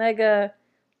Omega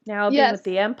now being with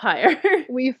the Empire.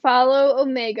 We follow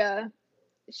Omega.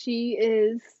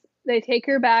 They take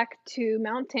her back to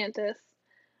Mount Tantus.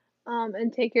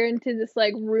 and take her into this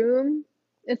like room.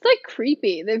 It's like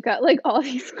creepy. They've got like all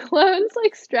these clones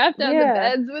like strapped down to Yeah.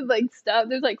 beds with like stuff.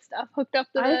 There's like stuff hooked up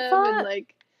to I them and thought,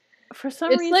 like for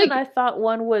some it's reason, like I thought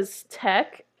one was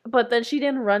Tech, but then she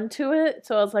didn't run to it,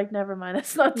 so I was like, never mind,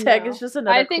 it's not Tech, it's no. just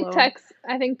another clone.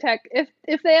 I think Tech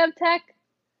if they have Tech,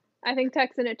 I think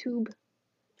Tech's in a tube.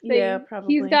 Yeah,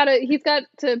 probably. He's got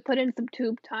to put in some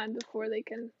tube time before they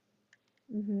can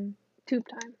Mm-hmm. tube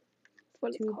time. That's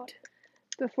what it's called. Tubed.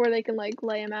 Before they can like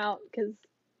lay him out because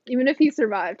even if he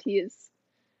survived, he's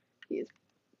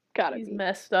gotta He's be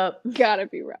messed up. gotta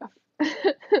be rough.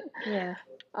 Yeah.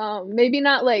 Maybe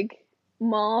not like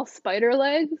mall spider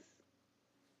legs,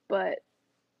 but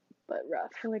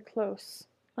rough. Really close.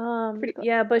 Pretty close.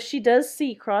 Yeah, but she does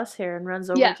see Crosshair and runs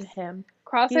over Yes. to him.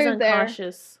 He's Crosshair's there.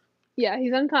 unconscious. Yeah,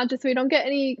 he's unconscious. We don't get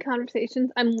any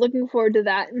conversations. I'm looking forward to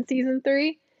that in season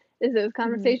 3. Is those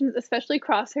conversations, especially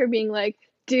Crosshair being like,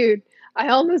 "Dude, I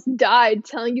almost died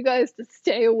telling you guys to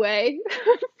stay away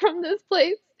from this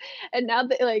place, and now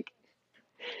that like,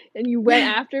 and you went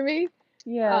after me."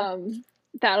 Yeah.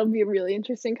 That'll be a really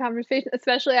interesting conversation,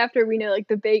 especially after we know like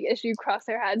the big issue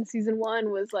Crosshair had in season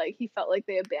 1 was like he felt like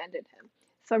they abandoned him.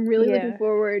 So I'm really looking Yeah.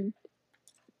 forward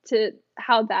to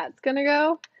how that's gonna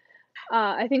go.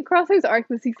 I think Crosshair's arc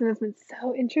this season has been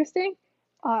so interesting,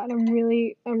 and I'm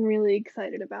really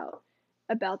excited about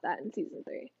that in season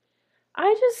 3.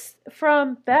 I just,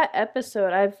 from that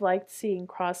episode, I've liked seeing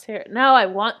Crosshair. Now I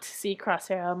want to see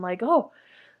Crosshair. I'm like, oh,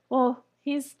 well,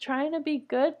 he's trying to be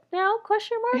good now,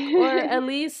 question mark? Or at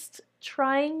least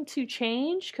trying to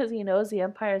change because he knows the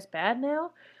Empire's bad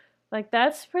now. Like,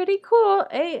 that's pretty cool.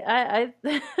 Hey,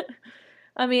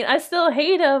 I mean, I still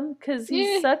hate him because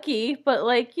he's sucky, but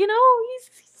like, he's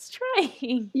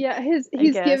trying. Yeah, he's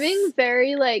giving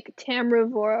very like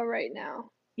Tamravora right now.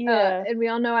 Yeah. And we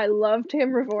all know I love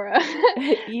Tamravora.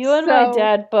 You and my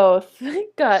dad both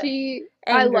got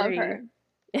I love angry.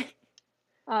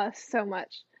 her. So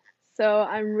much. So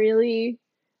I'm really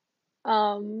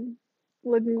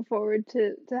looking forward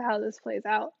to how this plays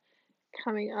out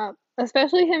coming up.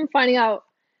 Especially him finding out,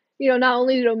 not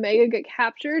only did Omega get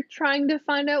captured trying to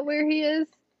find out where he is,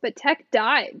 but Tech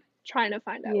died trying to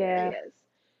find out where he is.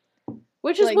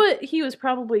 Which is what he was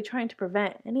probably trying to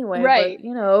prevent anyway. Right.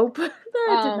 But,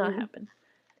 that did not happen.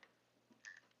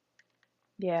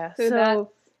 Yeah,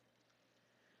 so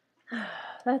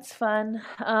that's fun.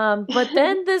 But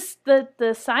then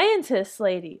the scientist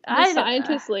lady.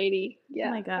 Lady. Yeah.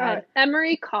 Oh my god.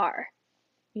 Emery Carr.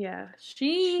 Yeah.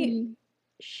 She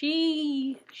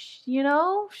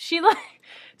like,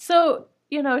 so,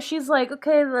 she's like,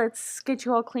 okay, let's get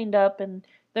you all cleaned up, and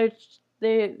they're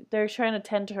trying to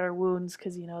tend to her wounds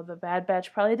because, the Bad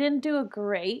Batch probably didn't do a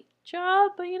great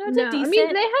job, but, it's a decent. I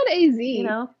mean, they had AZ,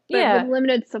 but with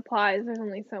limited supplies, there's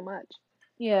only so much.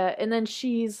 Yeah, and then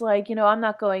she's like, I'm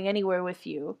not going anywhere with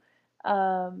you.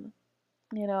 I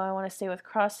want to stay with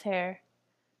Crosshair.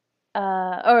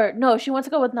 Or, no, she wants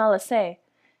to go with Nala Se.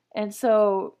 And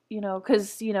so,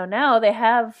 because, now they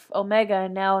have Omega,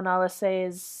 and now Nala Se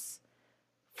is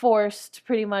forced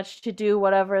pretty much to do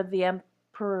whatever the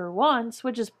Emperor wants,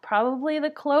 which is probably the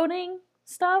cloning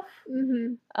stuff.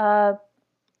 Mm-hmm.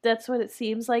 That's what it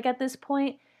seems like at this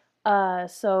point.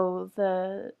 So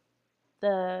the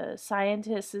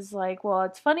scientist is like, well,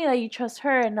 it's funny that you trust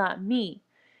her and not me.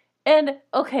 And,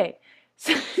 okay.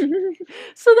 So then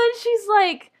she's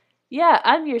like, yeah,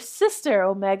 I'm your sister,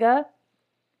 Omega.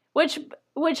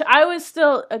 Which I was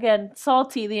still, again,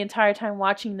 salty the entire time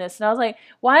watching this. And I was like,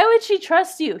 why would she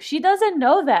trust you? She doesn't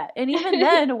know that. And even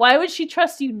then, why would she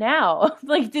trust you now?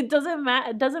 Like, it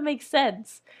doesn't make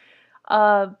sense.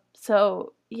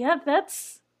 So, yeah,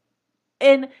 that's...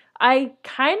 And I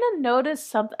kind of noticed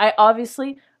something.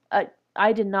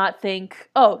 I did not think,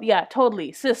 oh, yeah,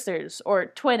 totally, sisters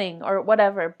or twinning or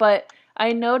whatever. But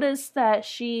I noticed that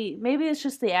maybe it's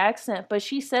just the accent, but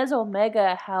she says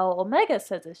Omega how Omega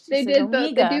says it. They do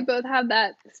both have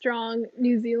that strong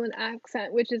New Zealand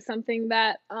accent, which is something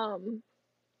that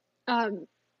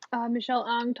Michelle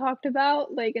Ang talked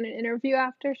about, like in an interview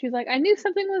after. She's like, I knew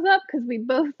something was up because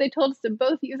they told us to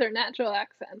both use our natural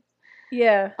accents.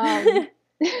 Yeah.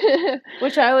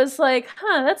 Which I was like,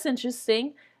 that's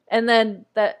interesting. And then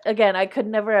that, again, I could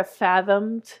never have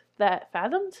fathomed that.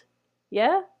 Fathomed?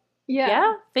 Yeah?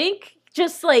 Yeah?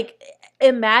 Just like,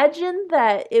 imagine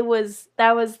that was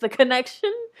the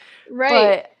connection.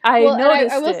 Right. But I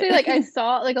noticed I will say, like, I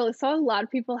saw a lot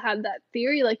of people had that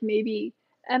theory, like maybe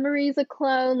Emery's a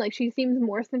clone, like she seems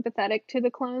more sympathetic to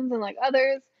the clones than like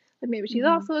others. Like maybe she's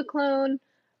also a clone.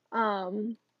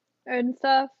 And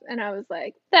stuff, and I was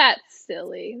like, that's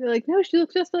silly. They're like, no, she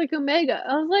looks just like Omega.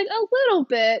 I was like, a little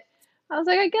bit. I was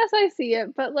like, I guess I see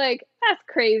it, but like that's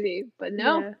crazy. But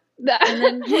no, Yeah. that And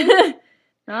then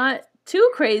not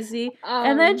too crazy.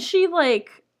 And then um she like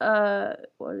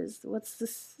what's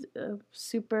this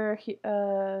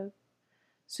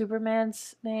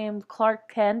Superman's name, Clark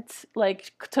Kent,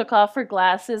 like took off her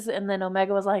glasses, and then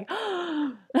Omega was like,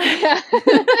 yeah,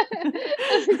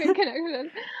 that's a good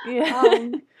connection. yeah,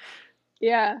 Um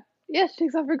yeah, yeah, she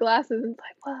takes off her glasses and it's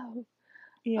like, whoa.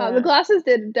 The yeah, glasses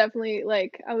did definitely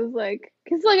like I was like,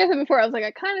 because like I said before, I was like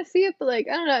I kind of see it, but like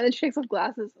I don't know. And then she takes off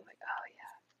glasses. I was like, oh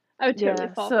yeah, I would totally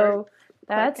yeah. fall for So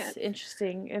Clark that's Kent.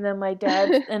 interesting. And then my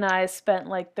dad and I spent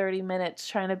like 30 minutes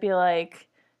trying to be like,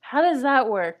 how does that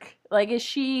work? Like, is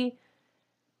she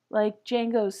like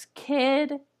Django's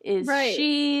kid? Is Right.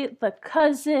 she the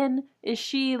cousin? Is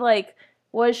she like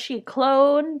was she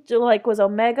cloned? Like was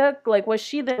Omega like was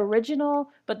she the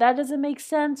original? But that doesn't make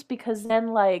sense because then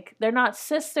like they're not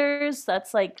sisters.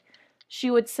 That's like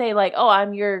she would say like, "Oh,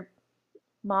 I'm your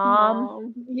mom."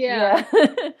 Mom. Yeah.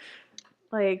 Yeah.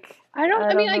 Like I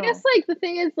I mean, don't I guess know. like the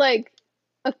thing is like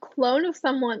a clone of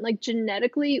someone like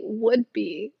genetically would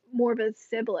be more of a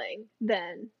sibling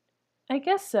than I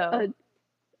guess a so.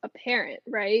 a parent,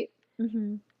 right?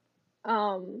 Mhm.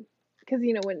 Because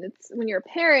you know when you're a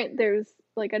parent, there's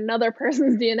like another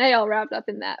person's DNA all wrapped up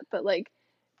in that, but like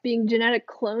being genetic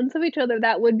clones of each other,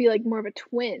 that would be like more of a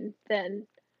twin than,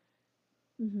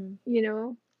 Mhm. you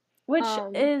know. Which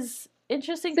Um, is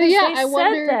interesting so because yeah, they I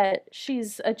said wonder. that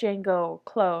she's a Django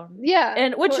clone. Yeah,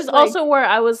 And which so is like also where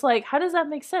I was like, how does that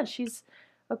make sense? She's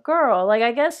a girl. Like,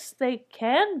 I guess they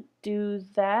can do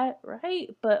that, right?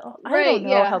 But I right, don't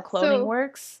know how yeah. cloning So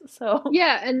works. So,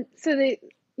 yeah, and so they,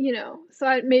 so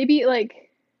I maybe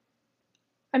like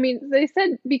I mean they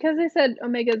said because they said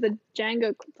Omega's a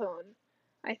Django clone,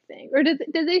 I think, or did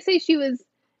they say she was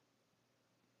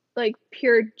like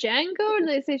pure Django, or did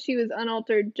they say she was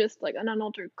unaltered, just like an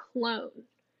unaltered clone?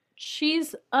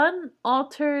 she's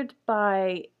unaltered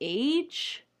by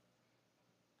age.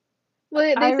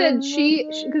 Well, I they said she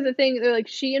because remember. the thing they're like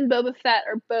she and Boba Fett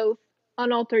are both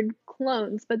unaltered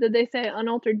clones, but did they say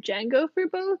unaltered Django for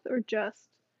both or just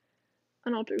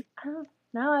unaltered I don't,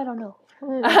 now I don't know.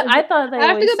 clones? I thought they I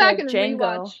have to always go back said and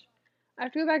Django. rewatch. I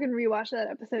have to go back and rewatch that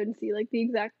episode and see like the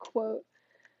exact quote.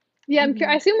 Yeah, I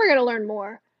Hmm. assume we're gonna learn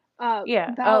more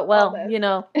Yeah. Oh, about all well, this. you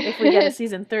know, if we get a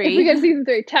season If we three. get season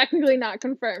three, technically not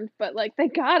confirmed, but like they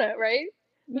gotta, right?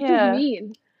 That's just Yeah.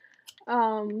 mean.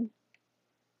 Um,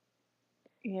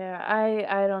 Yeah,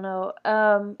 I don't know.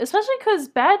 Especially because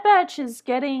Bad Batch is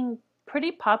getting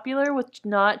pretty popular with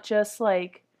not just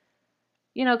like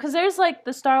because there's like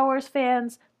the Star Wars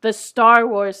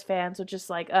fans, which is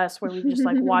like us, where we just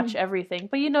like watch everything.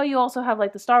 But you also have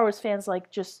like the Star Wars fans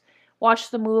like just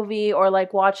watch the movie or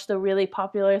like watch the really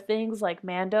popular things like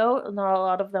Mando. Not a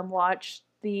lot of them watch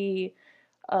the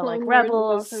like Clone Wars is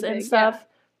also Rebels and big, yeah. stuff.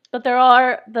 But there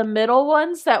are the middle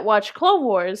ones that watch Clone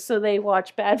Wars, so they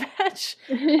watch Bad Batch.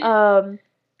 Um,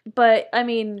 but I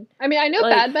mean, I mean, I know like,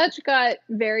 Bad Batch got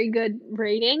very good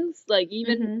ratings, like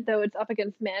even hmm though it's up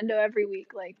against Mando every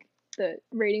week, like the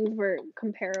ratings were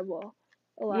comparable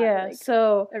a lot, yeah. like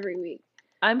So every week.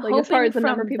 I'm Like as far hoping as the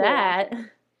number of from people that, watching.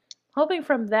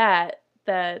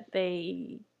 that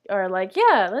they are like,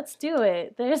 yeah, let's do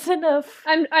it. There's enough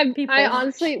I people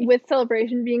honestly, watching. with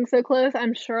Celebration being so close,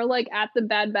 I'm sure like at the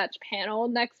Bad Batch panel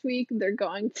next week, they're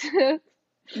going to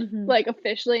Hmm. like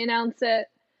officially announce it.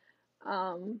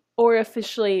 Um, Or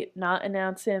officially not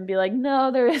announce it and be like,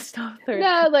 no, there is no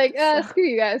third no, like, episode. screw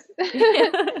you guys.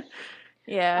 Yeah.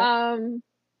 Yeah. um,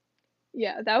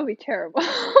 yeah, that would be terrible.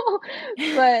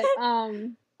 But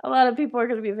A lot of people are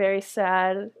going to be very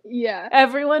sad. yeah,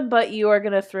 Everyone but you are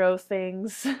going to throw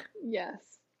things.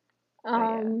 yes. But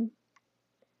yeah. Um,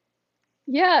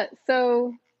 yeah,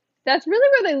 so that's really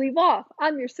where they leave off.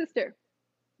 I'm your sister.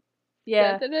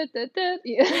 Da, Yeah. da, da, da, da.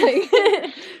 Yeah, like,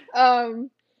 um,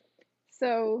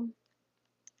 so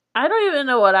I don't even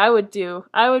know what I would do.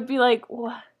 I would be like,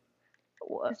 what?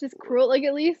 What? it's just cruel. Like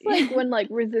at least like when like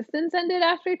Resistance ended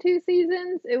after 2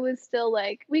 seasons, it was still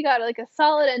like we got like a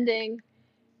solid ending,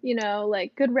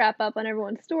 like good wrap up on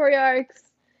everyone's story arcs.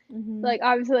 Hmm. Like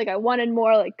obviously like I wanted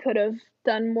more, like could have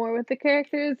done more with the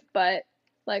characters, but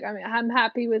like I mean I'm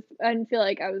happy with I didn't feel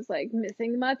like I was like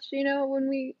missing much, when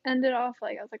we ended off.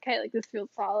 Like I was like, hey, like this feels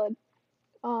solid.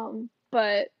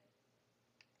 But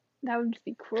that would just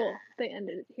be cruel if they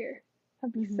ended it here.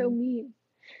 That'd be so Hmm. mean.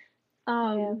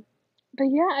 Yeah. But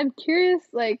yeah, I'm curious,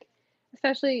 like,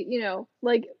 especially,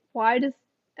 like, why does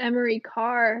Emery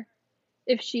Carr,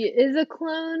 if she is a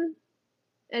clone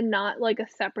and not like a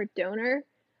separate donor,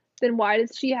 then why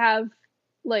does she have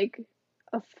like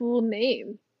a full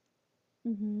name?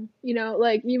 Mm-hmm. You know,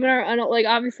 like even like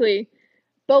obviously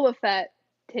Boba Fett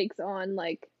takes on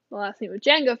like the last name of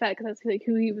Jango Fett because that's like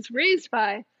who he was raised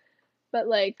by. But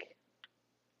like,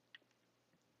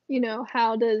 you know,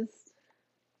 how does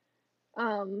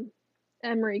um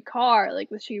Emery Carr,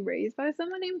 like, was she raised by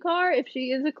someone named Carr? If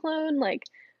she is a clone, like,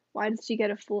 why does she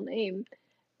get a full name?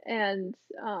 And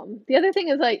the other thing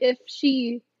is like if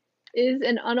she is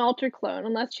an unaltered clone,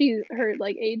 unless her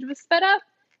like age was sped up,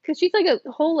 because she's like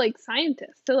a whole like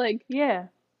scientist. So like Yeah.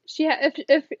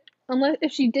 if unless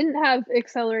if she didn't have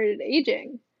accelerated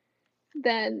aging,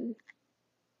 then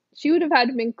she would have had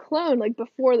to been cloned like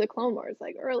before the Clone Wars,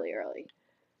 like early.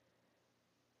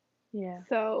 Yeah.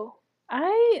 So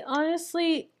I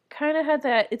honestly kind of had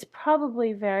that. It's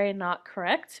probably very not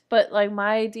correct, but like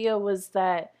my idea was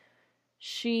that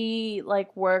she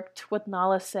like worked with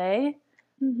Nala Se,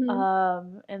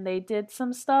 mhm. and they did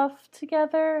some stuff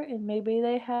together, and maybe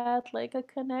they had like a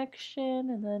connection,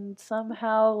 and then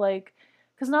somehow like,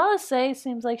 because Nala Se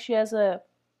seems like she has a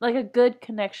good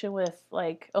connection with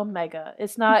like Omega.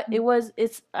 It's not. It Mhm. was.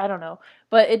 It's. I don't know,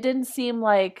 but it didn't seem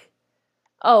like,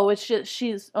 oh, it's just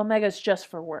she's Omega's just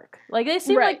for work. Like they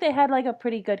seemed like Right. they had like a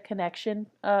pretty good connection,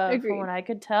 from Agreed. what I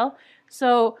could tell.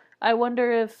 So I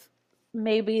wonder if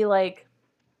maybe like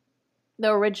the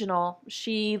original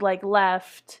she like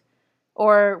left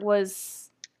or was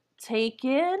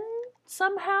taken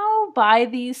somehow by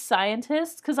these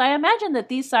scientists, because I imagine that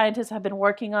these scientists have been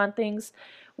working on things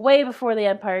way before the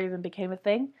Empire even became a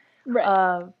thing.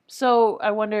 Right. So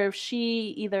I wonder if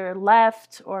she either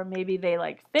left or maybe they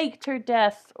like faked her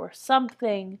death or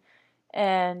something,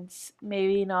 and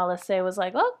maybe Nala Se was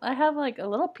like, "Oh, I have like a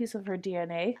little piece of her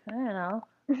DNA. I don't know,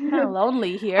 kind of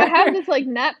lonely I here." have this like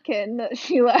napkin that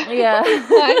she left Yeah.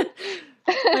 behind.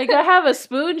 Like I have a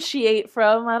spoon she ate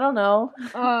from. I don't know.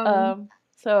 um Um.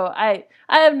 So I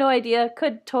have no idea.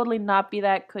 Could totally not be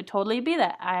that. Could totally be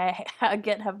that. I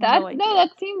again have that no no, idea.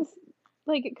 that seems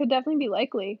like it could definitely be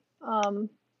likely.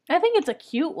 I think it's a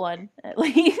cute one at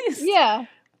least. Yeah.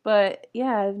 But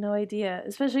yeah, I have no idea.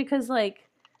 Especially because like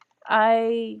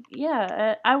I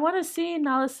want to see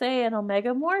Nala Se and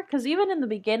Omega more, because even in the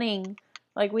beginning,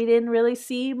 like we didn't really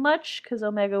see much because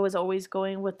Omega was always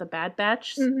going with the Bad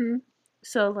Batch. Mhm.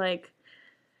 So like,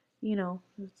 let's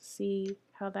see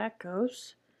how that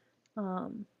goes.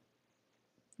 Um,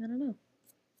 I don't know.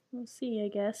 We'll see, I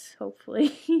guess.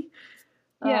 Hopefully.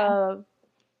 Yeah. uh,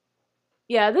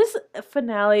 yeah, this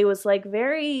finale was like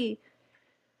very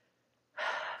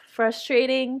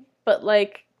frustrating, but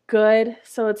like good.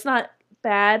 So it's not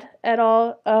bad at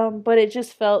all. But it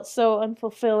just felt so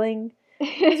unfulfilling.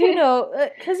 Like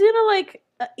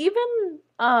even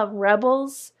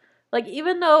Rebels, like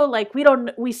even though like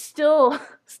we still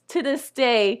to this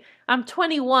day, I'm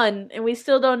 21 and we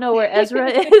still don't know where Ezra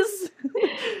is.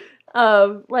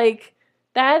 Like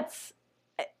that's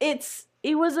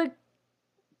it was a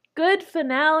good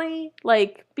finale,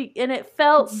 like and it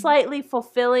felt Mhm. slightly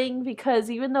fulfilling because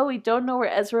even though we don't know where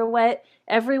Ezra went,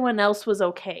 everyone else was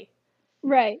okay.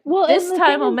 Right. Well, and This the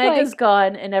time thing is Omega's like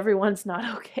gone and everyone's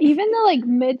not okay. even the like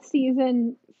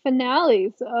mid-season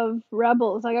finales of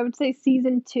Rebels, like I would say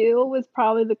season 2 was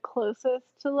probably the closest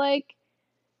to like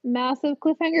massive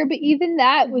cliffhanger, but even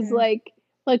that was Mhm.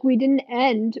 like we didn't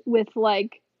end with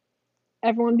like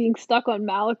everyone being stuck on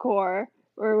Malachor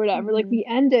or whatever. Like Mhm. we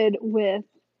ended with,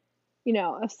 you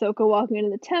know, Ahsoka walking into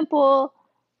the temple,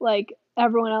 like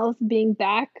everyone else being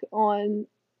back on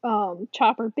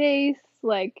Chopper base,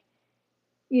 like,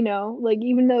 you know, like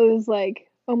even though it was like,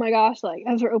 oh my gosh, like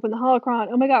Ezra opened the holocron,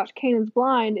 oh my gosh, Kanan's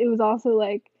blind, it was also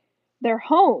like they're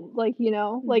home. Like, you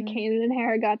know, like Mhm. Kanan and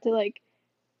Hera got to like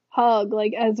hug,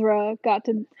 like Ezra got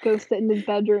to go sit in his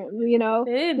bedroom, you know?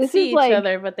 They didn't This is see each like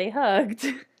other, but they hugged.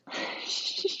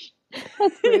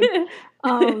 that's rude.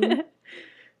 Um,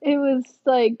 it was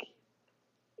like,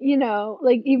 you know,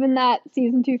 like even that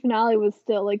season 2 finale was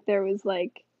still like there was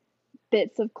like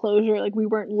bits of closure, like we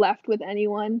weren't left with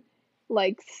anyone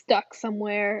like stuck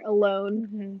somewhere alone.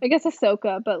 Mhm. I guess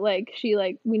Ahsoka, but like she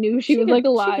like we knew she She was like could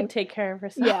she alive. could take care of Yeah.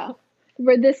 herself.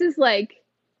 Where this is like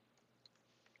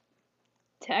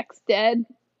Tech's dead,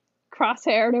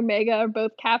 Crosshair and Omega are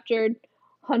both captured.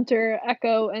 Hunter,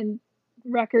 Echo, and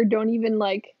Wrecker don't even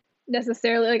like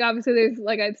necessarily like obviously there's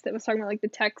like I was talking about like the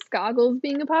Tech's goggles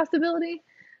being a possibility,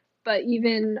 but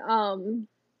even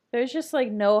There's just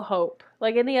like no hope.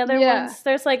 Like in the other yeah, ones,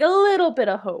 there's like a little bit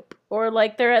of hope, or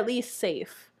like they're at least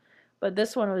safe. But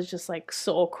this one was just like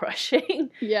soul crushing.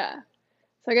 yeah.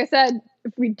 So like I said,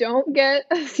 if we don't get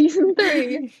a season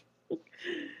 3,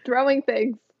 throwing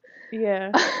things.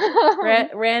 Yeah.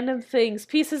 Random things,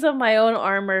 pieces of my own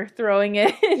armor, throwing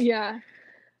it. Yeah.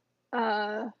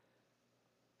 Uh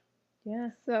Yeah.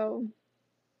 So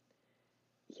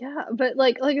yeah, but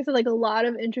like I said, like a lot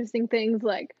of interesting things,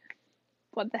 like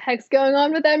what the heck's going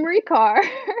on with Emery Carr?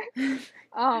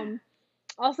 um,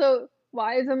 Also,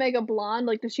 why is Omega blonde?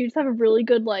 Like, does she just have a really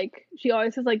good, like, she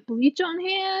always has like bleach on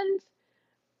hand?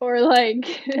 Or like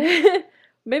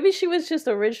Maybe she was just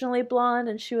originally blonde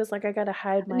and she was like, I gotta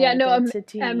hide my yeah, no,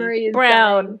 identity. Emery is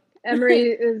Brown. Emery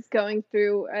is going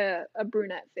through a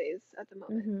brunette phase at the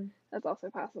moment. Mm-hmm. That's also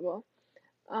possible.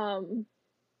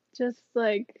 Just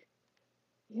like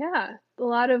yeah, a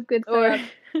lot of good Or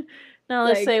stuff. now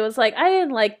let's say Like it was like, I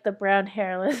didn't like the brown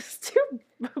hair. Let's do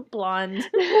blonde.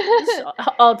 Just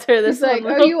alter she's this one like, are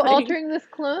little you thing. altering this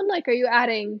clone? Like, are you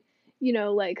adding,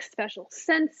 like special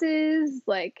senses?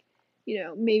 Like,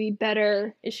 maybe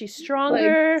better, Is she like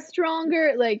stronger?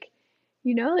 stronger? Like,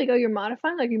 like, oh, you're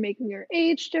modifying, like you're making her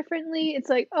age differently. It's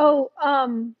like, oh,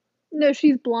 no,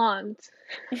 she's blonde.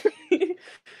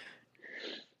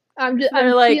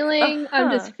 They're like,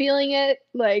 I'm just feeling it.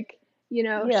 Like, she'll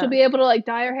yeah. be able to like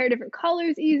dye her hair different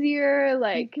colors easier.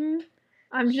 Like, Hmm.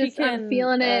 I'm She just, I'm can,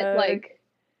 feeling it. Like,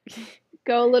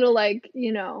 go a little, like,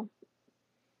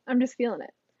 I'm just feeling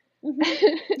it.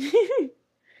 mhm.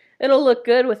 It'll look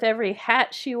good with every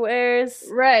hat she wears.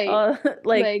 Right.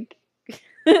 Like,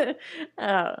 Like,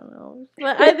 I don't know,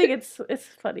 but I think it's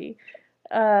funny.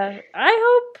 I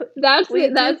hope we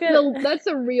do get. that's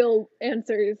the real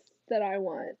answers that I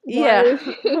want. Why Yeah, is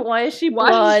why is she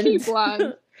why is she blonde?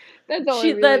 blonde? That's all I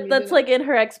She really need to that's know. like in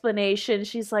her explanation.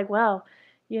 She's like, well,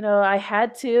 I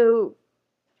had to.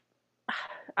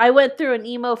 I went through an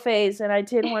emo phase and I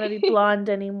didn't want to be blonde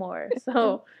anymore.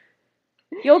 So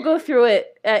you'll go through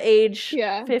it at age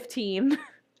Yeah. 15.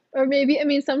 Or maybe, I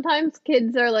mean, sometimes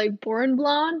kids are like born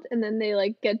blonde and then they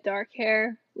like get dark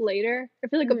hair later. I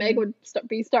feel like Omega Hmm. would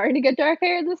be starting to get dark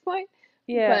hair at this point,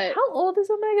 Yeah. but How old is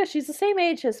Omega? She's the same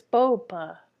age as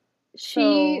Boba.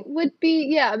 she So, would be,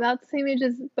 yeah, about the same age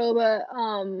as Boba.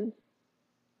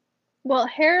 Well,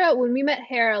 Hera, when we met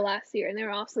Hera last year, and they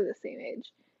were also the same age,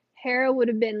 Hera would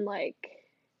have been like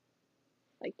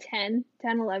 10,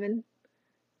 10, 11.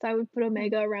 So I would put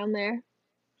Omega around there.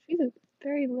 She's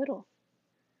very little.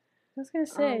 I was gonna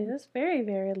say, Um, that's very,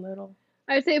 very little.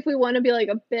 I'd say if we want to be like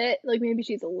a bit, like maybe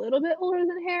she's a little bit older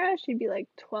than Hera, she'd be like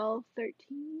 12, 13.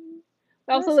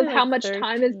 But I want to also say with how like much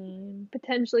time has 13.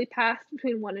 potentially passed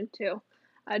between 1 and 2,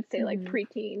 I'd say like Mm-hmm.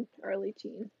 preteen, early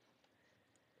teen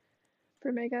for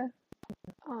Omega.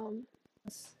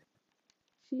 Let's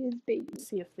She is baby.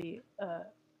 see if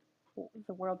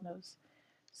the world knows.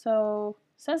 So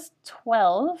it says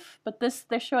 12, but this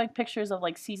they're showing pictures of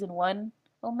like season 1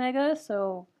 Omega,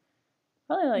 so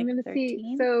probably I'm like gonna see.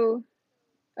 13. So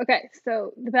okay,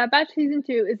 so the Bad Batch season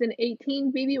 2 is an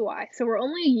 18 BBY, so we're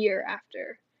only a year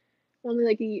after, only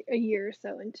like a year or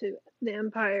so into the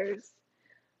Empire's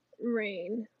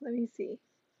reign. Let me see.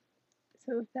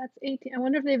 So if that's 18, I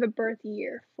wonder if they have a birth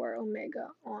year for Omega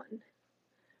on,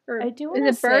 or I do is want to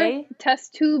it birth say,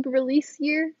 test tube release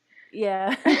year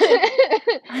yeah.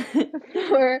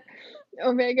 for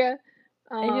Omega?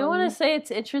 I do want to Um, say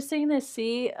it's interesting to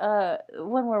see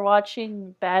when we're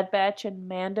watching Bad Batch and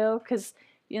Mando because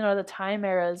the time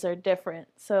eras are different.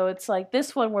 So it's like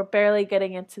this one we're barely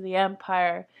getting into the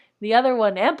Empire. The other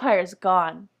one, Empire's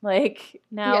gone. Like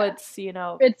now yeah, it's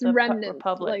it's the remnants. Like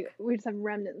Republic. we just have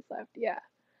remnants left. Yeah.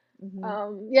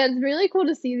 Hmm. Yeah, it's really cool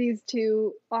to see these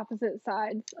two opposite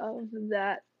sides of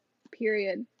that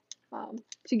period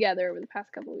together over the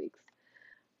past couple weeks.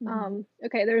 Hmm.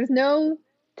 Okay, there's no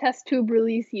test tube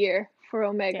release year for Dang.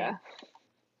 Omega.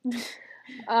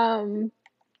 Um,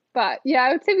 but yeah,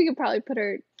 I would say we could probably put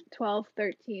her 12,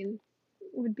 13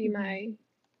 would be Hmm. my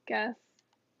guess.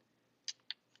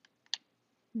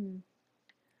 Hmm.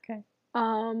 Okay,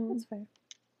 Um, that's fair.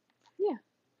 yeah.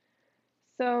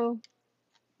 So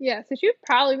yeah, so she would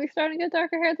probably be starting to get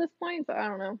darker hair at this point, but I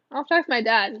don't know. I'll talk to my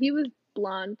dad. He was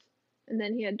blonde, and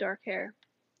then he had dark hair.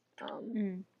 Um,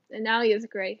 Mm. and now he has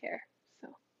gray hair.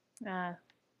 Uh,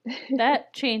 So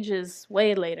that changes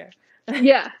way later.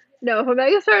 yeah, no, if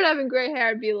Omega started having gray hair,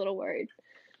 I'd be a little worried.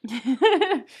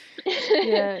 Yeah,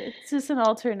 it's just an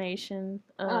alternation.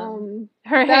 Her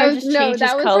That hair was just no, changes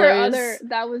colors.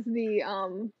 that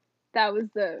was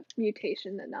the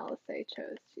mutation that Nalise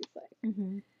chose. She's like,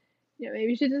 Hmm.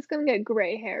 maybe she's just gonna get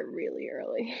gray hair really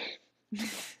early.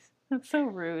 That's so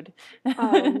rude.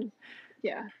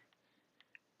 Yeah.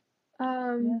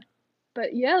 Yeah.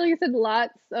 But yeah, like I said,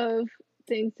 lots of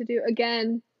things to do.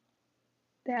 Again,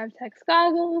 they have text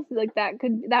goggles. Like that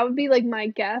would be like my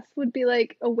guess would be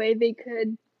like a way they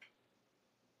could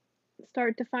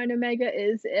start to find Omega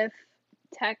is if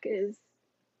Tech is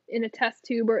in a test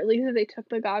tube, or at least if they took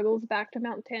the goggles back to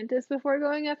Mount Tantus before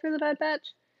going after the Bad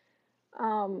Batch.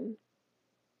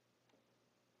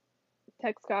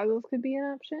 Text goggles could be an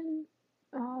option.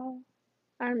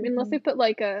 Unless they put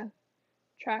like a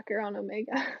tracker on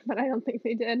Omega, but I don't think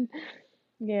they did.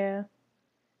 Yeah.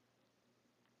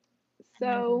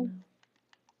 So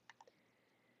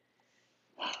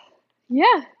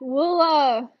yeah,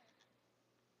 we'll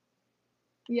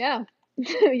yeah.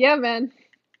 Yeah, man.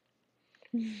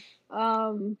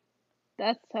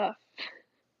 That's tough.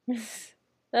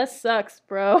 That sucks,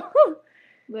 bro.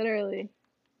 Literally.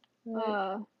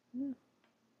 So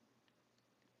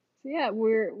yeah,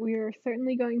 we're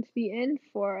certainly going to be in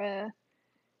for a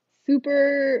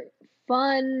super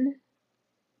fun,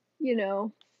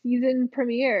 season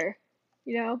premiere.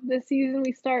 This season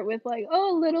we start with like,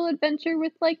 oh, a little adventure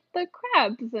with like the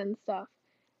crabs and stuff.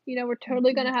 We're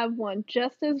totally gonna have one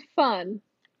just as fun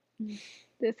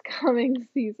this coming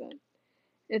season.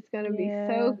 It's gonna be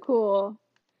so cool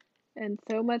and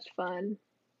so much fun.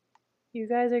 You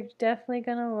guys are definitely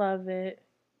gonna love it.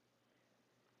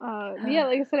 Yeah,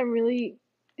 like I said, I'm really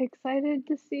excited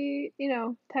to see,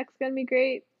 Tech's gonna be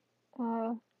great.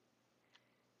 I'm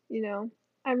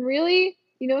really,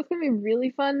 it's gonna be really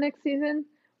fun next season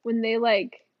when they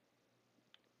like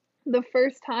the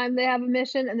first time they have a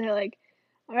mission and they're like,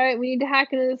 all right, we need to hack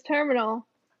into this terminal,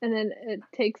 and then it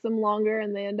takes them longer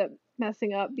and they end up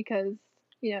messing up because,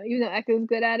 even though Echo's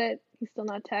good at it, he's still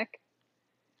not Tech.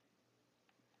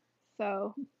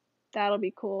 So that'll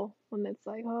be cool when it's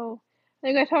like, oh, I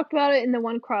think I talked about it in the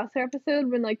one Crosshair episode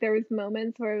when like there was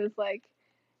moments where it was like,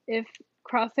 if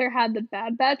Crosshair had the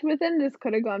Bad Batch with him, this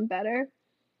could have gone better.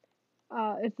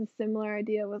 It's a similar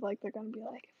idea with like they're gonna be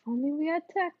like, if only we had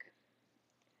Tech.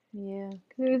 Yeah.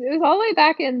 Cause it was all the way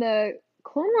back in the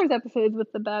Clone Wars episodes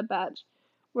with the Bad Batch,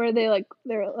 where they're like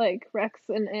Rex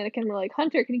and Anakin were like,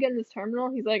 Hunter, can you get in this terminal?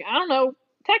 He's like, I don't know.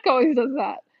 Tech always does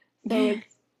that. So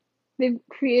they've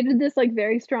created this like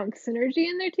very strong synergy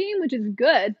in their team, which is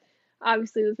good.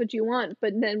 Obviously, that's what you want.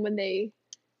 But then when and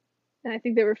I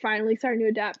think they were finally starting to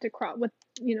adapt to with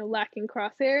lacking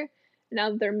Crosshair.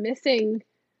 Now that they're missing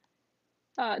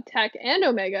Tech and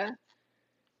Omega.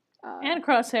 And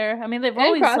Crosshair. I mean, they've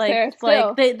always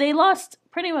they lost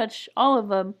pretty much all of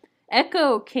them.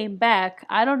 Echo came back.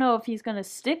 I don't know if he's gonna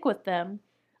stick with them.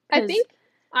 I think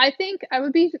I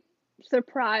would be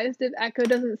surprised if Echo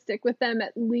doesn't stick with them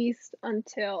at least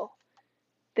until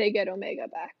they get Omega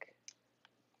back.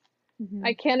 Mm-hmm.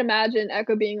 I can't imagine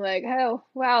Echo being like, oh,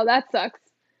 wow, that sucks.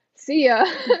 See ya.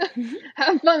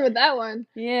 Have fun with that one.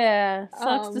 Yeah,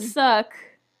 sucks to suck.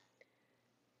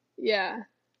 Yeah.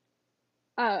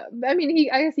 I mean,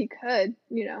 I guess he could,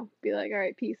 be like, all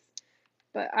right, peace.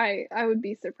 But I would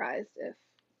be surprised if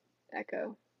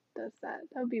Echo does that.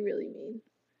 That would be really mean.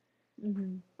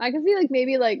 Mm-hmm. I can see like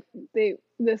maybe like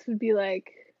this would be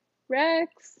like,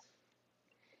 Rex,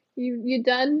 you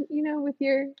done, with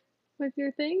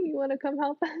your thing? You want to come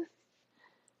help us?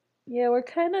 Yeah, we're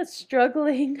kind of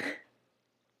struggling.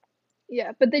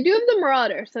 Yeah, but they do have the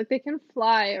Marauder, so like they can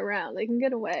fly around. They can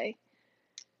get away.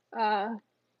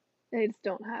 They just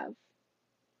don't have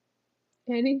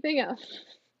anything else.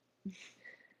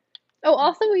 Oh,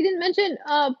 also we didn't mention,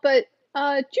 but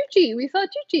Chuchi, we saw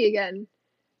Chuchi again,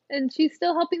 and she's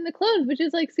still helping the clones, which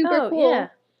is like super cool. Yeah.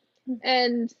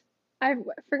 And I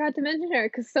forgot to mention her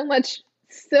because so much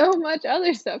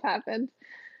other stuff happened.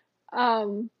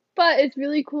 But it's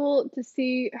really cool to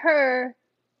see her,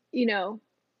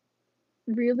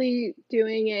 really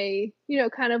doing a,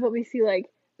 kind of what we see like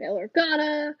Bail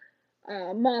Organa,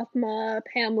 Mothma,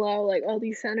 Pamela, like all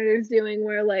these senators doing,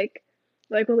 where like,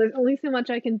 well, there's only so much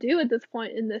I can do at this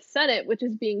point in the Senate, which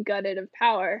is being gutted of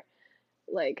power.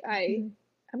 Like I'm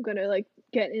gonna like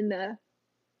get in the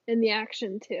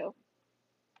action too,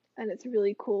 and it's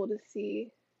really cool to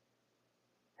see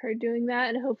her doing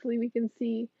that, and hopefully we can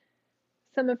see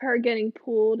some of her getting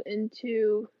pulled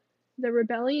into the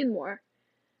rebellion more.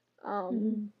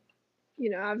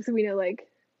 Obviously we know like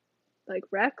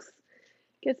Rex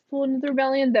gets pulled into the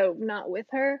rebellion, though not with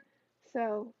her.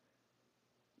 So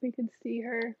we could see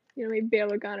her, maybe Bail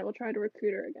Organa will try to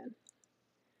recruit her again.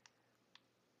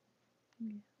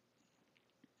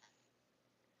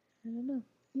 I don't know.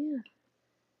 Yeah.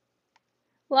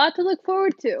 A lot to look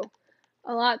forward to.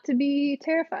 A lot to be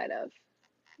terrified of.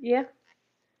 Yeah.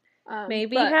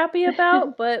 Maybe happy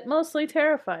about, but mostly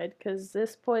terrified, because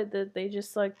this point that they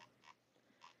just like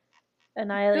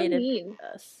annihilated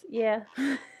us. Yeah.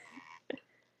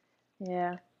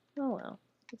 Yeah. Oh well.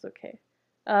 It's okay.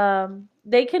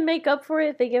 They can make up for it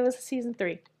if they give us a season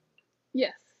 3.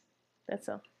 Yes. That's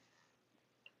all.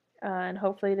 And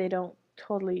hopefully they don't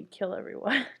totally kill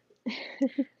everyone.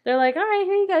 They're like, all right,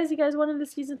 here you guys wanted the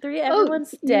season 3. Oh,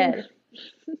 Everyone's dead.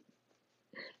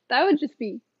 that would just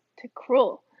be too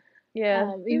cruel.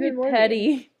 Yeah, it'd be Even more mean.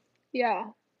 petty. Yeah.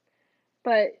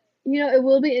 But, it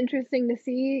will be interesting to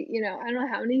see, I don't know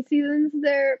how many seasons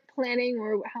they're planning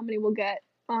or how many we'll get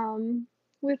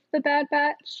with the Bad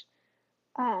Batch.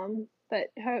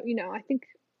 But I think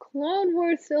Clone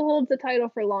Wars still holds the title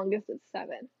for longest at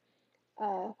 7.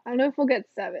 I don't know if we'll get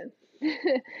 7.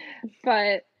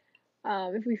 But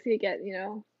if we see it get,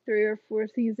 3 or 4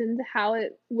 seasons, how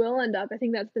it will end up. I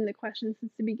think that's been the question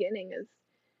since the beginning is,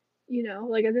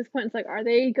 like at this point, it's like, are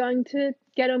they going to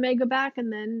get Omega back and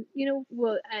then,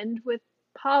 will it end with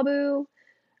Pabu?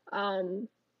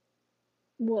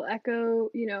 Will Echo,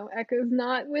 Echo's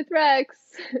not with Rex.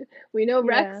 We know Yeah.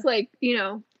 Rex, like,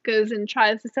 goes and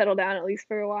tries to settle down at least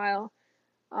for a while.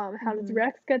 How does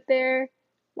Rex get there?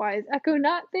 Why is Echo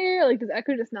not there? Like, does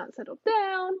Echo just not settle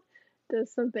down?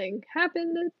 Does something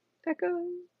happen to Echo?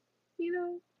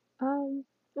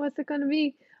 What's it gonna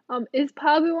be? Is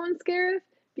Pabu on Scarif?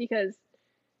 Because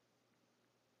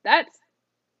that's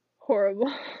horrible.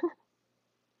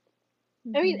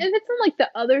 I mean, if it's on like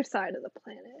the other side of the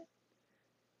planet,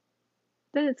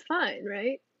 then it's fine,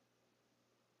 right?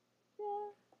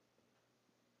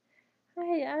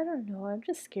 I don't know. I'm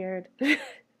just scared. It's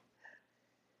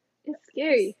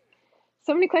scary.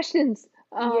 So many questions.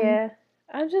 Yeah,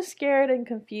 I'm just scared and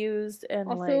confused and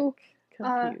Also,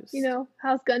 confused.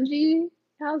 how's Gunji?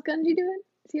 How's Gunji doing?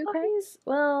 Is he okay?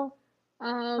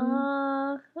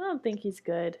 I don't think he's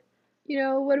good.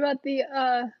 What about the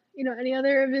any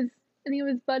of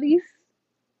his buddies?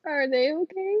 Are they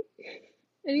okay?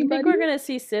 You think we're gonna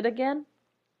see Sid again?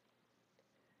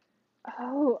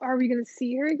 Oh, are we gonna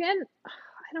see her again?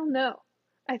 I don't know.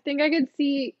 I think I could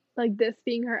see like this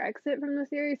being her exit from the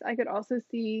series. I could also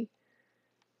see,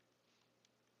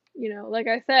 like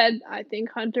I said, I think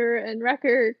Hunter and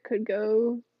Wrecker could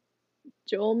go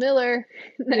Joel Miller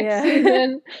next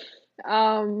season.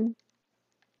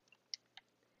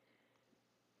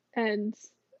 And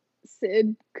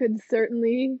Sid could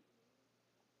certainly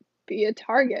be a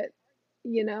target,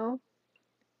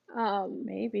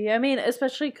 Maybe. I mean,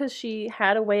 especially because she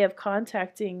had a way of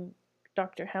contacting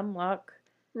Dr. Hemlock.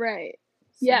 Right.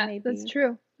 So Yeah, maybe. that's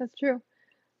true. That's true.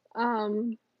 I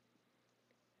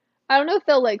don't know if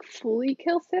they'll like fully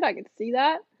kill Sid. I could see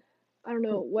that. I don't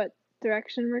know what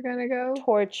direction we're gonna go.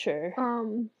 Torture.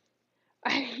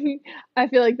 I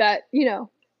feel like that,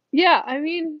 yeah, I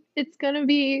mean, it's gonna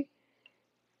be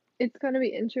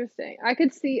interesting. I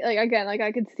could see like again, like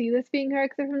I could see this being her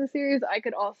exit from the series. I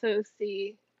could also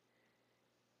see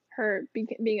her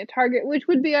being a target, which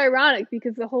would be ironic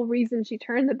because the whole reason she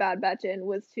turned the Bad Batch in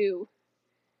was she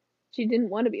didn't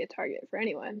want to be a target for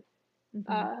anyone.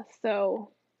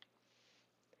 So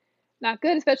not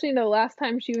good, especially the last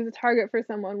time she was a target for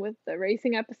someone with the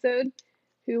racing episode.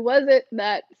 Who was it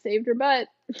that saved her butt?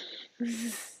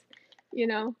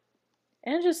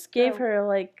 And just gave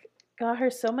her got her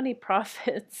so many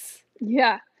profits.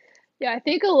 Yeah. I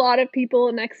think a lot of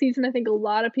people next season. I think a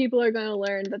lot of people are going to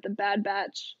learn that the Bad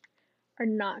Batch are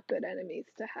not good enemies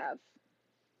to have.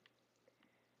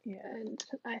 Yeah. And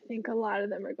I think a lot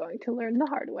of them are going to learn the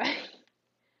hard way.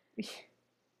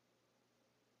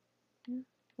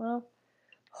 Well,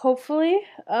 hopefully,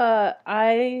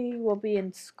 I will be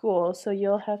in school, so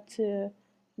you'll have to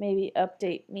maybe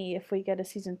update me if we get a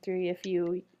season 3 if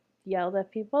you yelled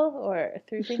at people or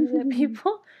threw things at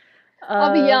people.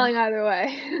 I'll be yelling either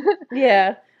way.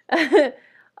 Yeah.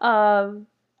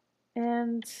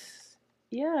 And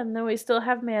yeah, and then we still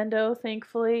have Mando,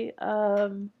 thankfully.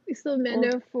 We still have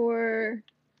Mando for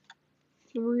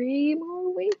 3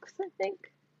 more weeks, I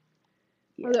think.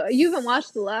 Yes. Although you haven't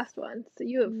watched the last one, so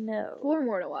you have 4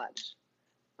 more to watch.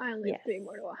 I only have 3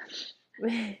 more to watch.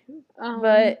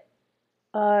 But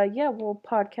yeah, we'll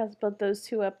podcast about those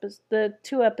the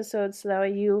 2 episodes, so that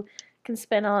way you can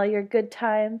spend all your good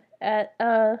time at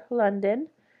London.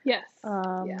 Yes.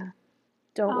 Yeah.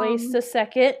 Don't waste a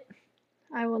second.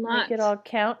 I will not. Make it all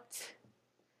count.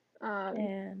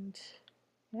 And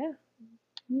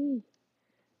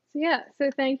yeah. So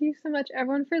thank you so much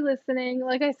everyone for listening.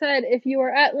 Like I said, if you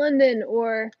are at London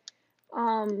or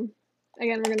again,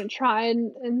 we're gonna try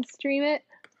and stream it.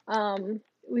 I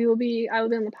will be on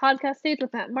the podcast stage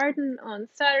with Matt Martin on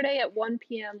Saturday at 1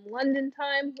 p.m. London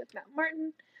time with Matt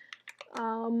Martin.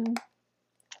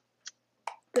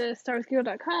 The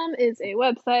StarWarsHero.com is a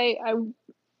website. I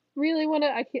really want to.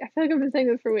 I feel like I've been saying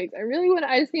this for weeks.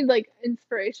 I just need like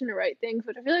inspiration to write things,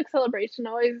 which I feel like Celebration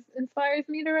always inspires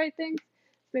me to write things.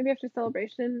 Maybe after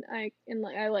Celebration, I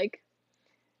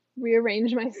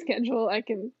rearrange my schedule. I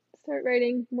can start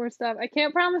writing more stuff. I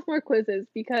can't promise more quizzes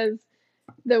because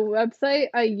the website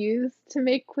I used to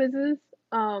make quizzes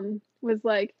was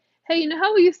like, hey, you know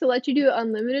how we used to let you do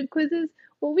unlimited quizzes?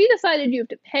 Well, we decided you have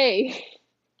to pay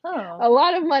a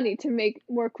lot of money to make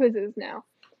more quizzes now.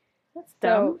 That's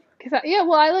dumb.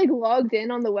 I like logged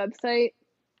in on the website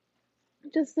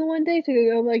just the one day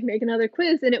to go like make another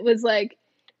quiz, and it was like,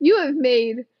 you have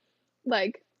made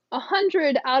like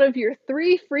 100 out of your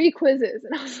 3 free quizzes,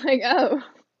 and I was like, oh.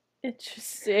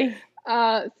 Interesting.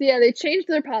 So yeah, they changed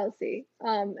their policy,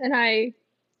 and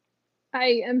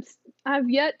I've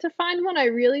yet to find one I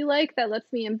really like that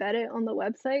lets me embed it on the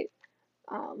website.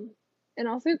 And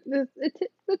also the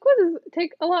quizzes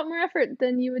take a lot more effort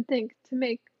than you would think to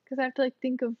make, because I have to like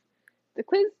think of the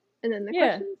quiz and then the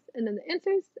questions and then the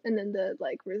answers and then the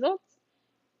like results.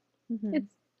 Mm-hmm.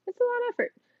 It's a lot of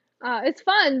effort. It's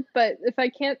fun, but if I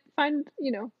can't find,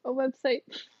 a website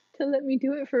to let me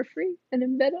do it for free and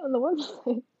embed it on the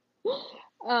website.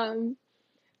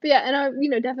 But yeah, and I,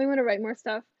 definitely want to write more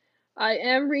stuff. I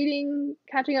am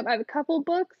catching up. I have a couple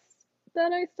books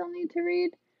that I still need to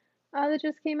read that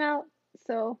just came out.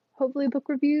 So hopefully book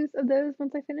reviews of those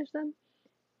once I finish them.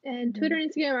 And Twitter and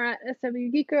Instagram are at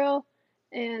SW Geek Girl,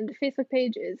 and the Facebook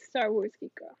page is Star Wars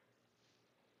Geek Girl.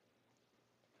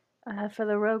 For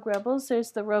the Rogue Rebels,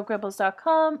 there's the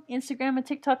roguerebels.com, Instagram and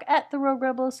TikTok at the Rogue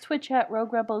Rebels, Twitch at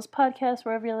Rogue Rebels Podcast,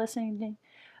 wherever you're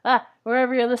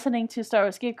listening to Star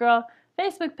Wars Geek Girl,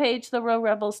 Facebook page the Rogue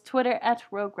Rebels, Twitter at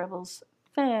Rogue Rebels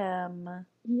Fam.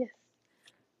 Yes.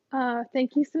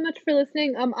 Thank you so much for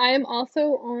listening. I am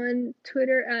also on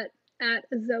Twitter at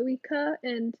Zoeka,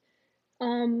 and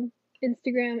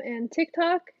Instagram and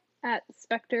TikTok at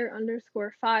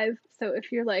Spectre_5. So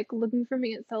if you're like looking for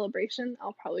me at Celebration,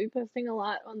 I'll probably be posting a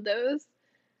lot on those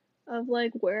of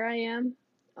like where I am.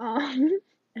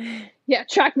 Yeah,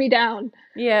 track me down.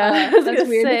 Yeah, that's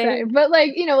weird to say, but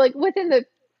like like within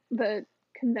the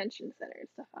convention center and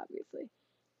stuff, obviously.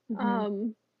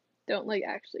 Mm-hmm. Don't like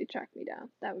actually track me down.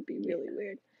 That would be really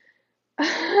weird. Like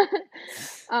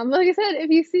I said, if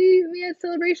you see me at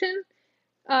Celebration,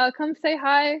 come say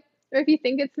hi, or if you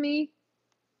think it's me,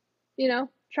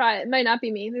 try it. It might not be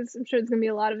me. I'm sure there's gonna be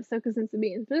a lot of Ahsokas and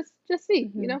Sabines. Just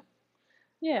see,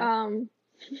 Yeah.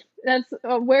 That's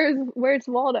where's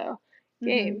Waldo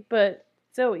game. But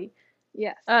Zoe.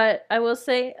 Yes. I will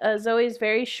say Zoe's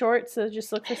very short, so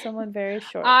just look for someone very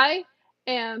short. I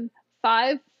am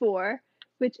 5'4",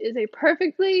 which is a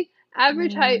perfectly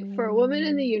average height for a woman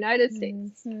in the United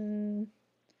States.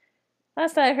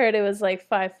 Last I heard it was like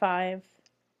 5'5".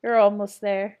 You're almost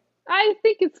there. I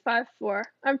think it's 5'4".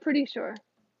 I'm pretty sure.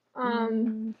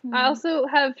 I also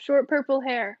have short purple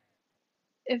hair,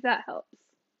 if that helps.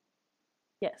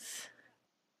 Yes.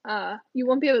 You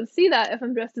won't be able to see that if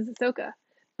I'm dressed as Ahsoka,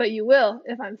 but you will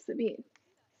if I'm Sabine.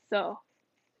 So,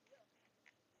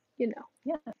 Yeah.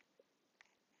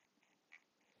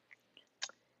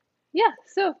 Yeah,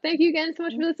 so thank you again so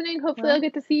much for listening. Hopefully I'll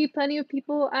get to see plenty of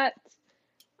people at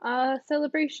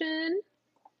Celebration.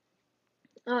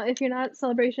 If you're not at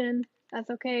Celebration, that's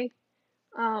okay.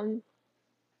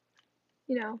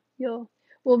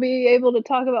 We'll be able to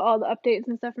talk about all the updates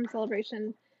and stuff from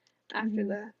Celebration after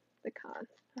the con.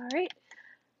 All right.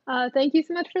 Thank you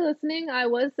so much for listening. I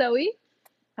was Zoe.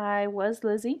 I was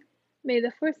Lizzy. May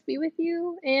the Force be with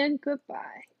you, and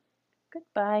goodbye.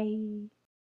 Goodbye.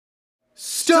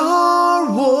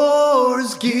 Star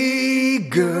Wars Geek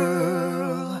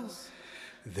Girls.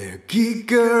 They're geek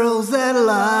girls that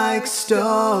like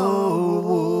Star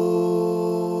Wars.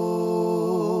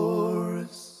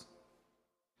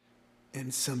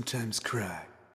 And sometimes cry.